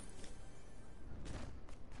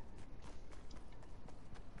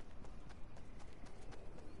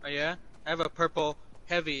 Oh yeah? I have a purple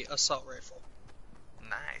heavy assault rifle.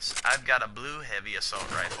 Nice. I've got a blue heavy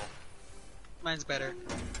assault rifle. Mine's better.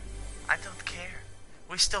 I don't care.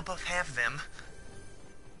 We still both have them.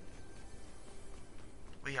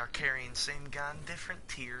 We are carrying same gun, different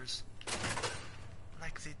tears.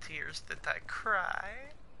 Like the tears that I cry.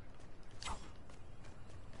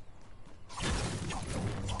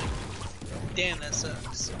 Damn, that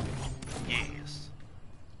sucks. Yes.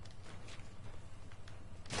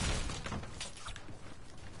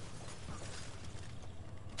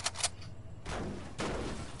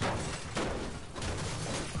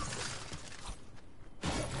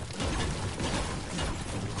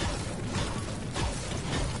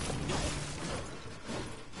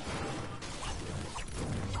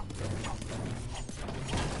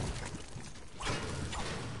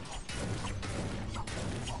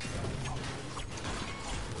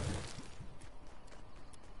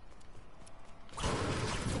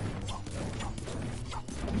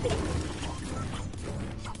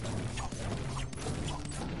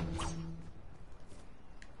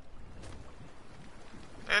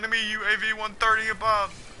 Enemy UAV 130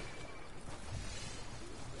 above.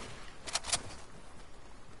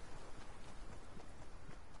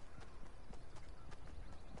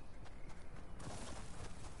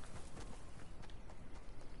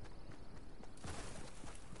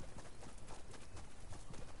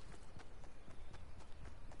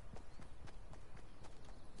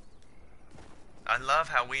 love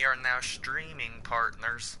how we are now streaming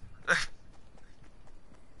partners.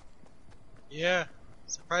 Yeah.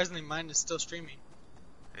 Surprisingly, mine is still streaming.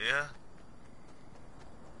 Yeah.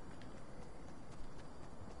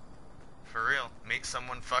 For real. Meet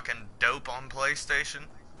someone fucking dope on PlayStation.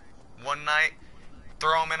 One night,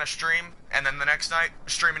 throw them in a stream, and then the next night,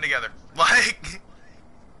 streaming together. Like...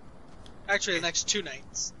 Actually, the next 2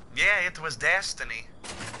 nights. Yeah, it was destiny.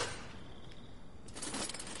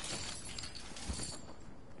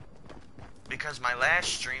 Because my last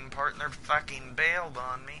stream partner fucking bailed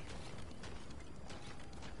on me.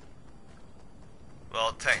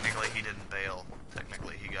 Well, technically he didn't bail.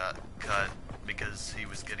 Technically he got cut because he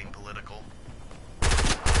was getting political.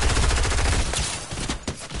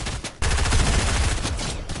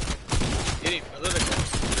 Getting political.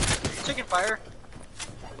 Are you taking fire?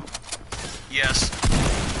 Yes.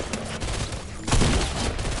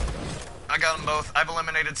 I got them both. I've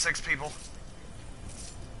eliminated 6 people.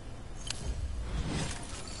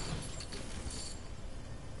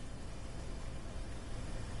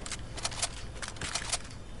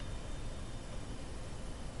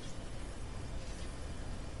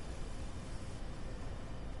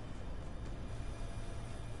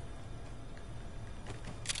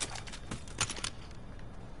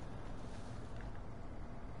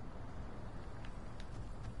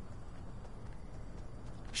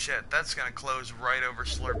 Shit, that's gonna close right over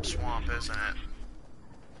Slurp Swamp, isn't it?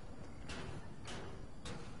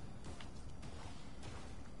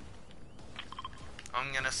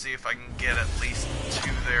 I'm gonna see if I can get at least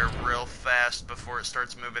 2 there real fast before it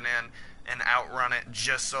starts moving in and outrun it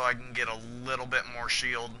just so I can get a little bit more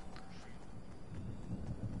shield.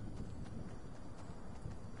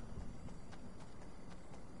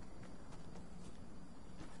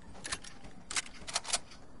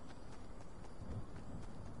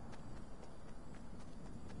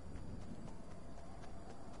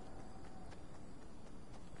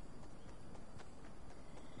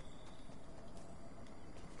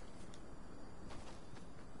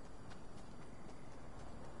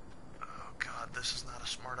 This is not a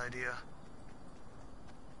smart idea.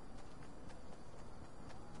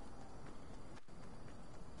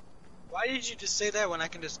 Why did you just say that when I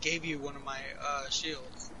can just gave you one of my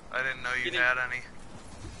shields? I didn't know you didn't- had any.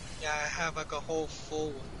 Yeah, I have like a whole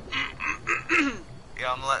full one.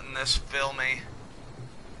 Yeah, I'm letting this fill me.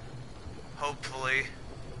 Hopefully.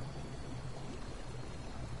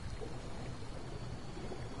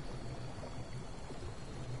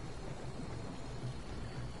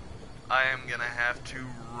 I am gonna have to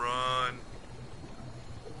run.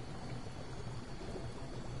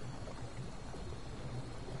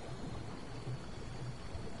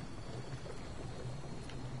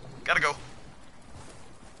 Gotta go.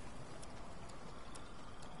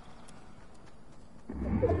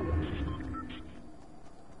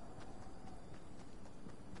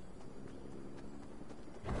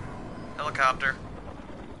 Helicopter.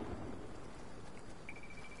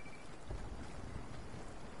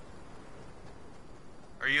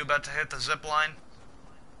 Are you about to hit the zip line?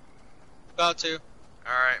 About to.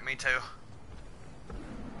 Alright, me too.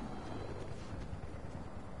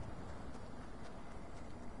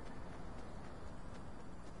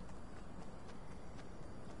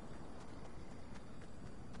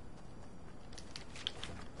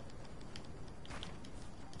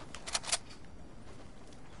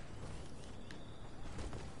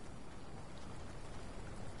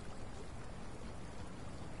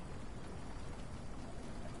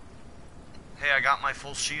 Hey, I got my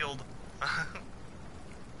full shield.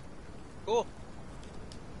 Cool.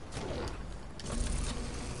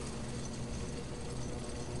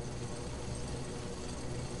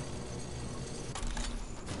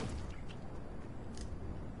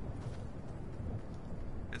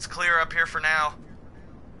 It's clear up here for now.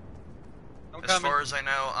 I'm As coming. far as I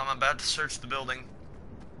know, I'm about to search the building.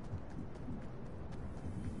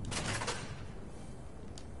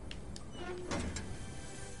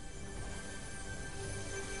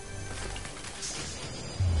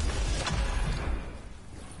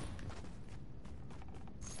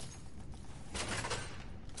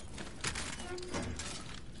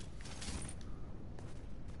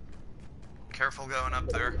 Careful going up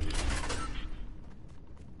there.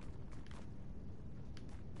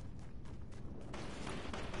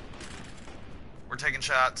 We're taking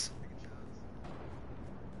shots.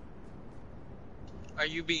 Are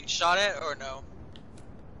you being shot at or no?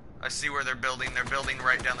 I see where they're building. They're building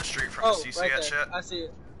right down the street from Oh, us. You see right that there. shit? I see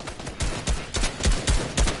it.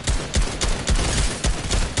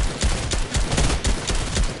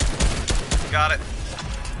 Got it.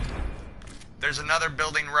 There's another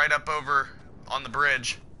building right up over on the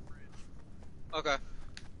bridge. Okay.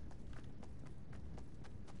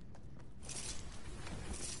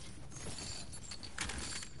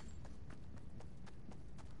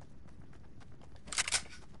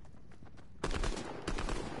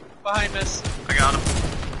 Behind us. I got him.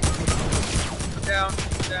 Down.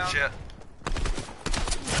 Down. Shit.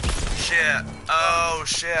 Shit. Oh,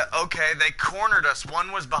 shit. Okay, they cornered us.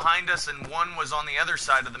 One was behind us and one was on the other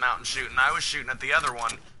side of the mountain shooting. I was shooting at the other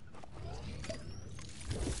one.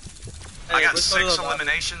 Hey, I got let's go to 6 the lobby.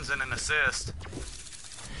 eliminations and an assist.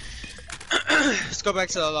 Let's go back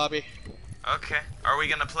to the lobby. Okay. Are we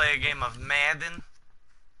gonna play a game of Madden?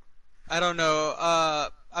 I don't know.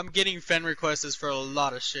 I'm getting friend requests for a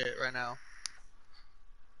lot of shit right now.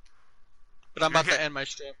 But I'm You're about to get- end my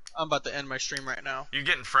stream. I'm about to end my stream right now. You're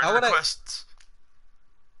getting friend How would I- requests?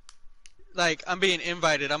 Like, I'm being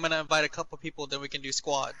invited. I'm gonna invite a couple people, then we can do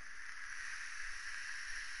squad.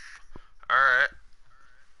 Alright.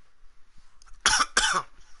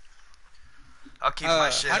 I'll keep my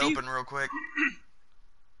shit how do you- open real quick.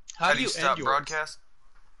 How do you you stop end yours? broadcast?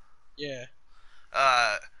 Yeah.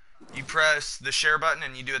 You press the share button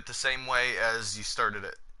and you do it the same way as you started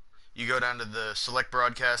it. You go down to the select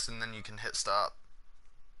broadcast and then you can hit stop.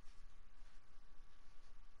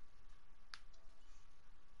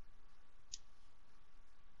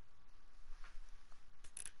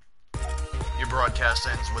 Your broadcast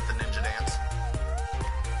ends with the ninja dance.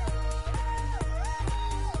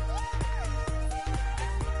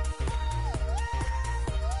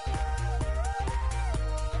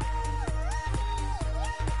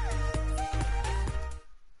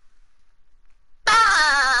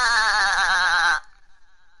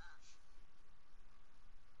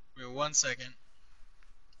 Wait 1 second.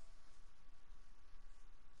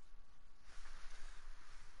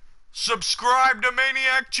 Subscribe to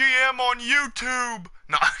Maniac GM on YouTube!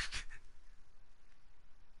 No.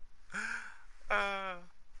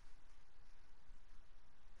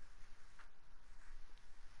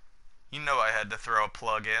 You know I had to throw a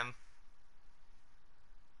plug in.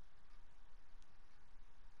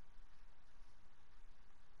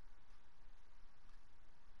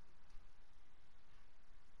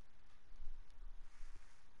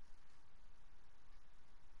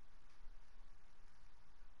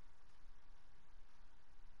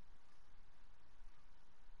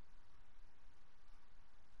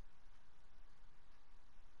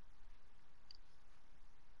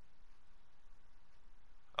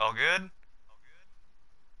 All good?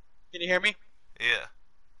 Can you hear me? Yeah.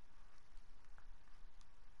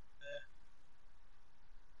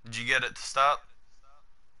 Did you get it to stop?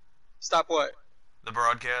 Stop what? The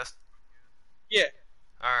broadcast? Yeah.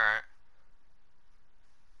 Alright.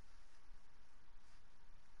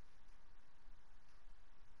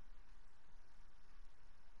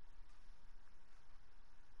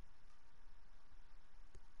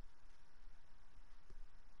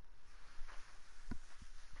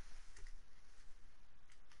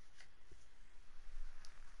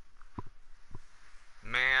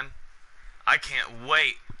 Man, I can't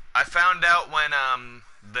wait. I found out when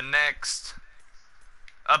the next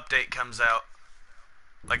update comes out,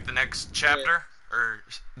 like the next chapter or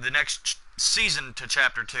the next season to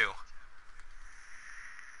chapter 2. Oh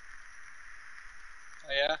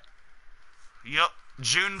yeah. Yep,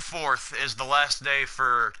 June 4th is the last day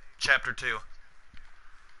for chapter 2.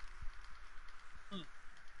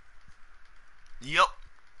 Yep.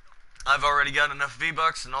 I've already got enough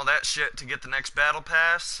V-Bucks and all that shit to get the next battle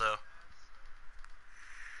pass, so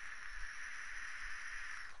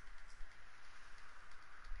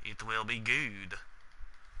it will be good.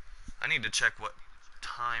 I need to check what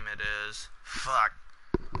time it is. Fuck.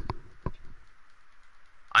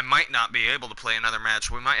 I might not be able to play another match.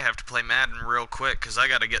 We might have to play Madden real quick, because I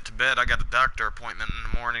gotta get to bed. I got a doctor appointment in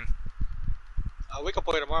the morning. We can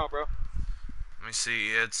play tomorrow, bro. Let me see,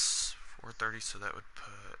 it's 4:30, so that would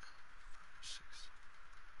put 6.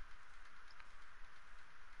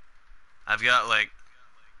 I've got like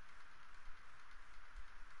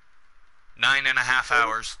 9.5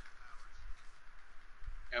 hours.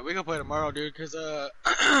 Yeah, we can play tomorrow, dude. Cause I'm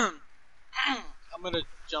gonna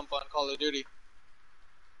jump on Call of Duty.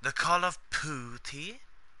 The Call of Pooty?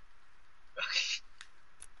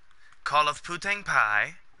 Call of Pootang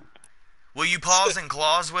Pie? Will you pause and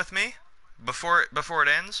claws with me before it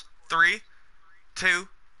ends? 3, 2,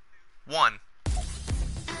 1.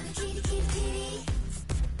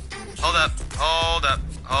 Hold up, hold up,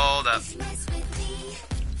 hold up.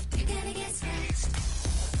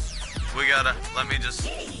 We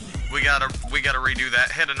gotta redo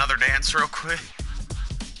that. Hit another dance real quick.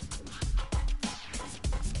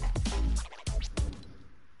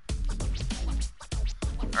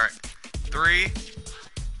 Alright. 3, 3,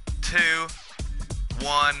 2,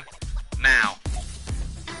 1, now.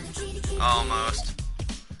 Almost.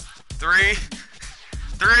 3,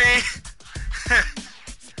 3.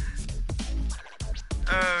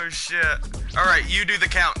 Oh shit. Alright, you do the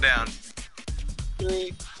countdown.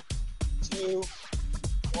 3, 2,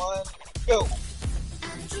 1, go.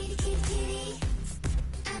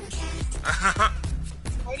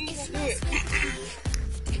 Why didn't I do it?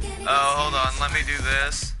 Oh, hold on. Let me do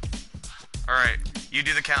this. Alright, you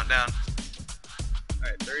do the countdown.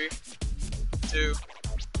 Alright, 3, 2,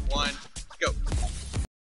 1, go.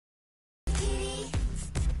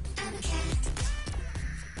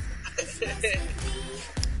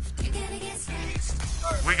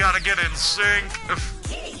 We gotta get in sync.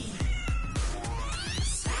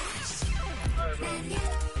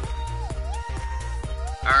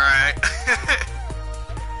 Alright.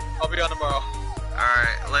 I'll be on tomorrow.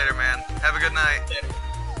 Alright, later, man. Have a good night.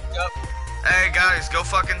 Yep. Hey, guys, go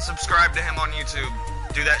fucking subscribe to him on YouTube.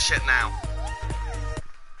 Do that shit now.